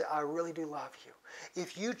 Honestly, I really do love you.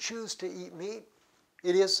 If you choose to eat meat,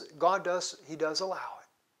 He does allow it.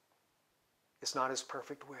 It's not His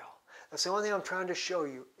perfect will. That's the only thing I'm trying to show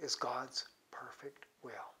you is God's perfect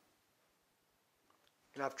will.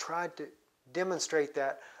 And I've tried to demonstrate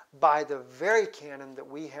that by the very canon that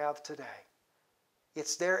we have today.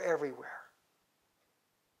 It's there everywhere,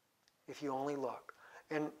 if you only look.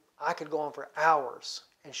 And I could go on for hours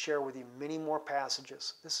and share with you many more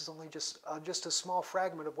passages. This is only just a small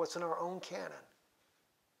fragment of what's in our own canon.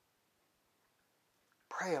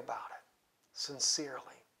 Pray about it sincerely.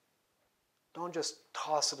 Don't just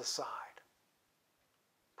toss it aside.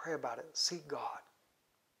 Pray about it. Seek God.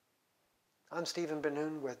 I'm Stephen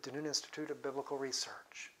Ben-Nun with the Institute of Biblical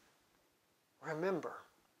Research. Remember,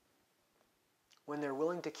 when they're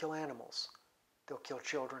willing to kill animals, they'll kill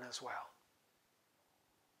children as well.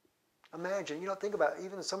 Imagine, think about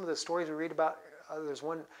even some of the stories we read about. There's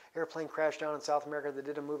one airplane crashed down in South America. They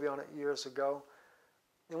did a movie on it years ago.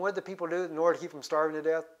 And what did the people do in order to keep them starving to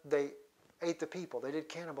death? They ate the people. They did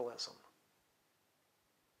cannibalism.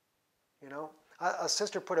 A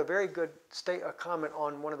sister put a very good comment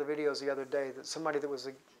on one of the videos the other day that somebody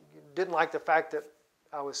that didn't like the fact that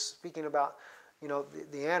I was speaking about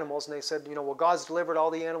the animals, and they said, well, God's delivered all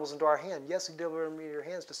the animals into our hand. Yes, He delivered them into your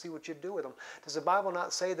hands to see what you do with them. Does the Bible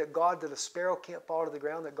not say that a sparrow can't fall to the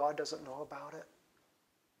ground, that God doesn't know about it?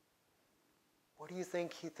 What do you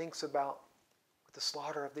think He thinks about with the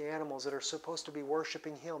slaughter of the animals that are supposed to be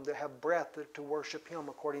worshiping Him, that have breath to worship Him,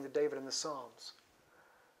 according to David in the Psalms?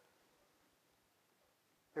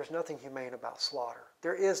 There's nothing humane about slaughter.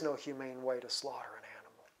 There is no humane way to slaughter an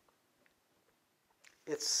animal.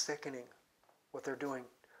 It's sickening what they're doing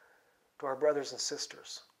to our brothers and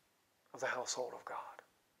sisters of the household of God.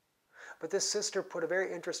 But this sister put a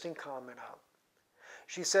very interesting comment up.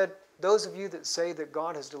 She said, those of you that say that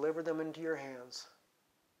God has delivered them into your hands,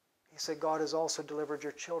 He said, God has also delivered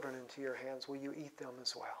your children into your hands. Will you eat them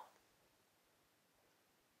as well?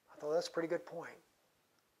 I thought that's a pretty good point.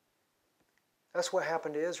 That's what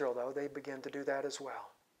happened to Israel, though. They began to do that as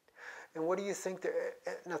well. And what do you think?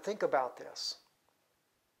 Now think about this.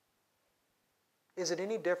 Is it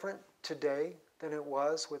any different today than it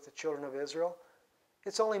was with the children of Israel?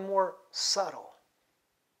 It's only more subtle.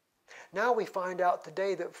 Now we find out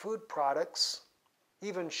today that food products,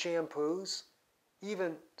 even shampoos,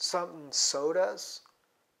 even some sodas,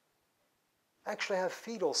 actually have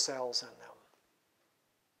fetal cells in them.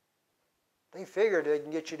 They figured they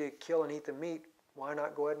can get you to kill and eat the meat. Why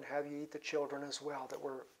not go ahead and have you eat the children as well that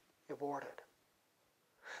were aborted?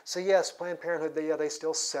 So yes, Planned Parenthood, they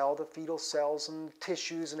still sell the fetal cells and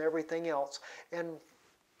tissues and everything else. And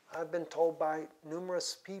I've been told by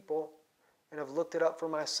numerous people, and I've looked it up for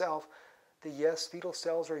myself, that yes, fetal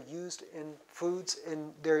cells are used in foods,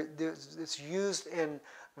 and it's used in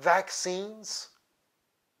vaccines.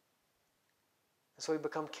 And so we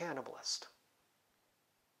become cannibalist.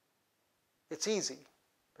 It's easy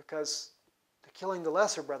because killing the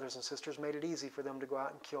lesser brothers and sisters made it easy for them to go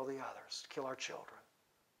out and kill the others, kill our children.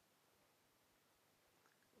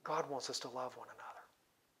 God wants us to love one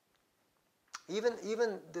another.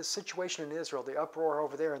 Even the situation in Israel, the uproar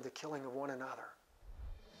over there and the killing of one another.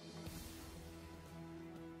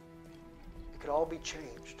 could all be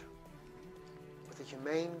changed with the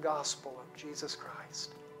humane gospel of Jesus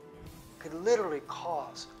Christ. Could literally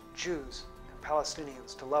cause Jews and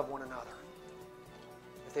Palestinians to love one another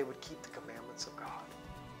if they would keep the commandments of God.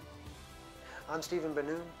 I'm Stephen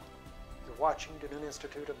Ben-Nun. You're watching the Nun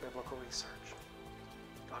Institute of Biblical Research.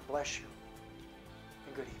 God bless you.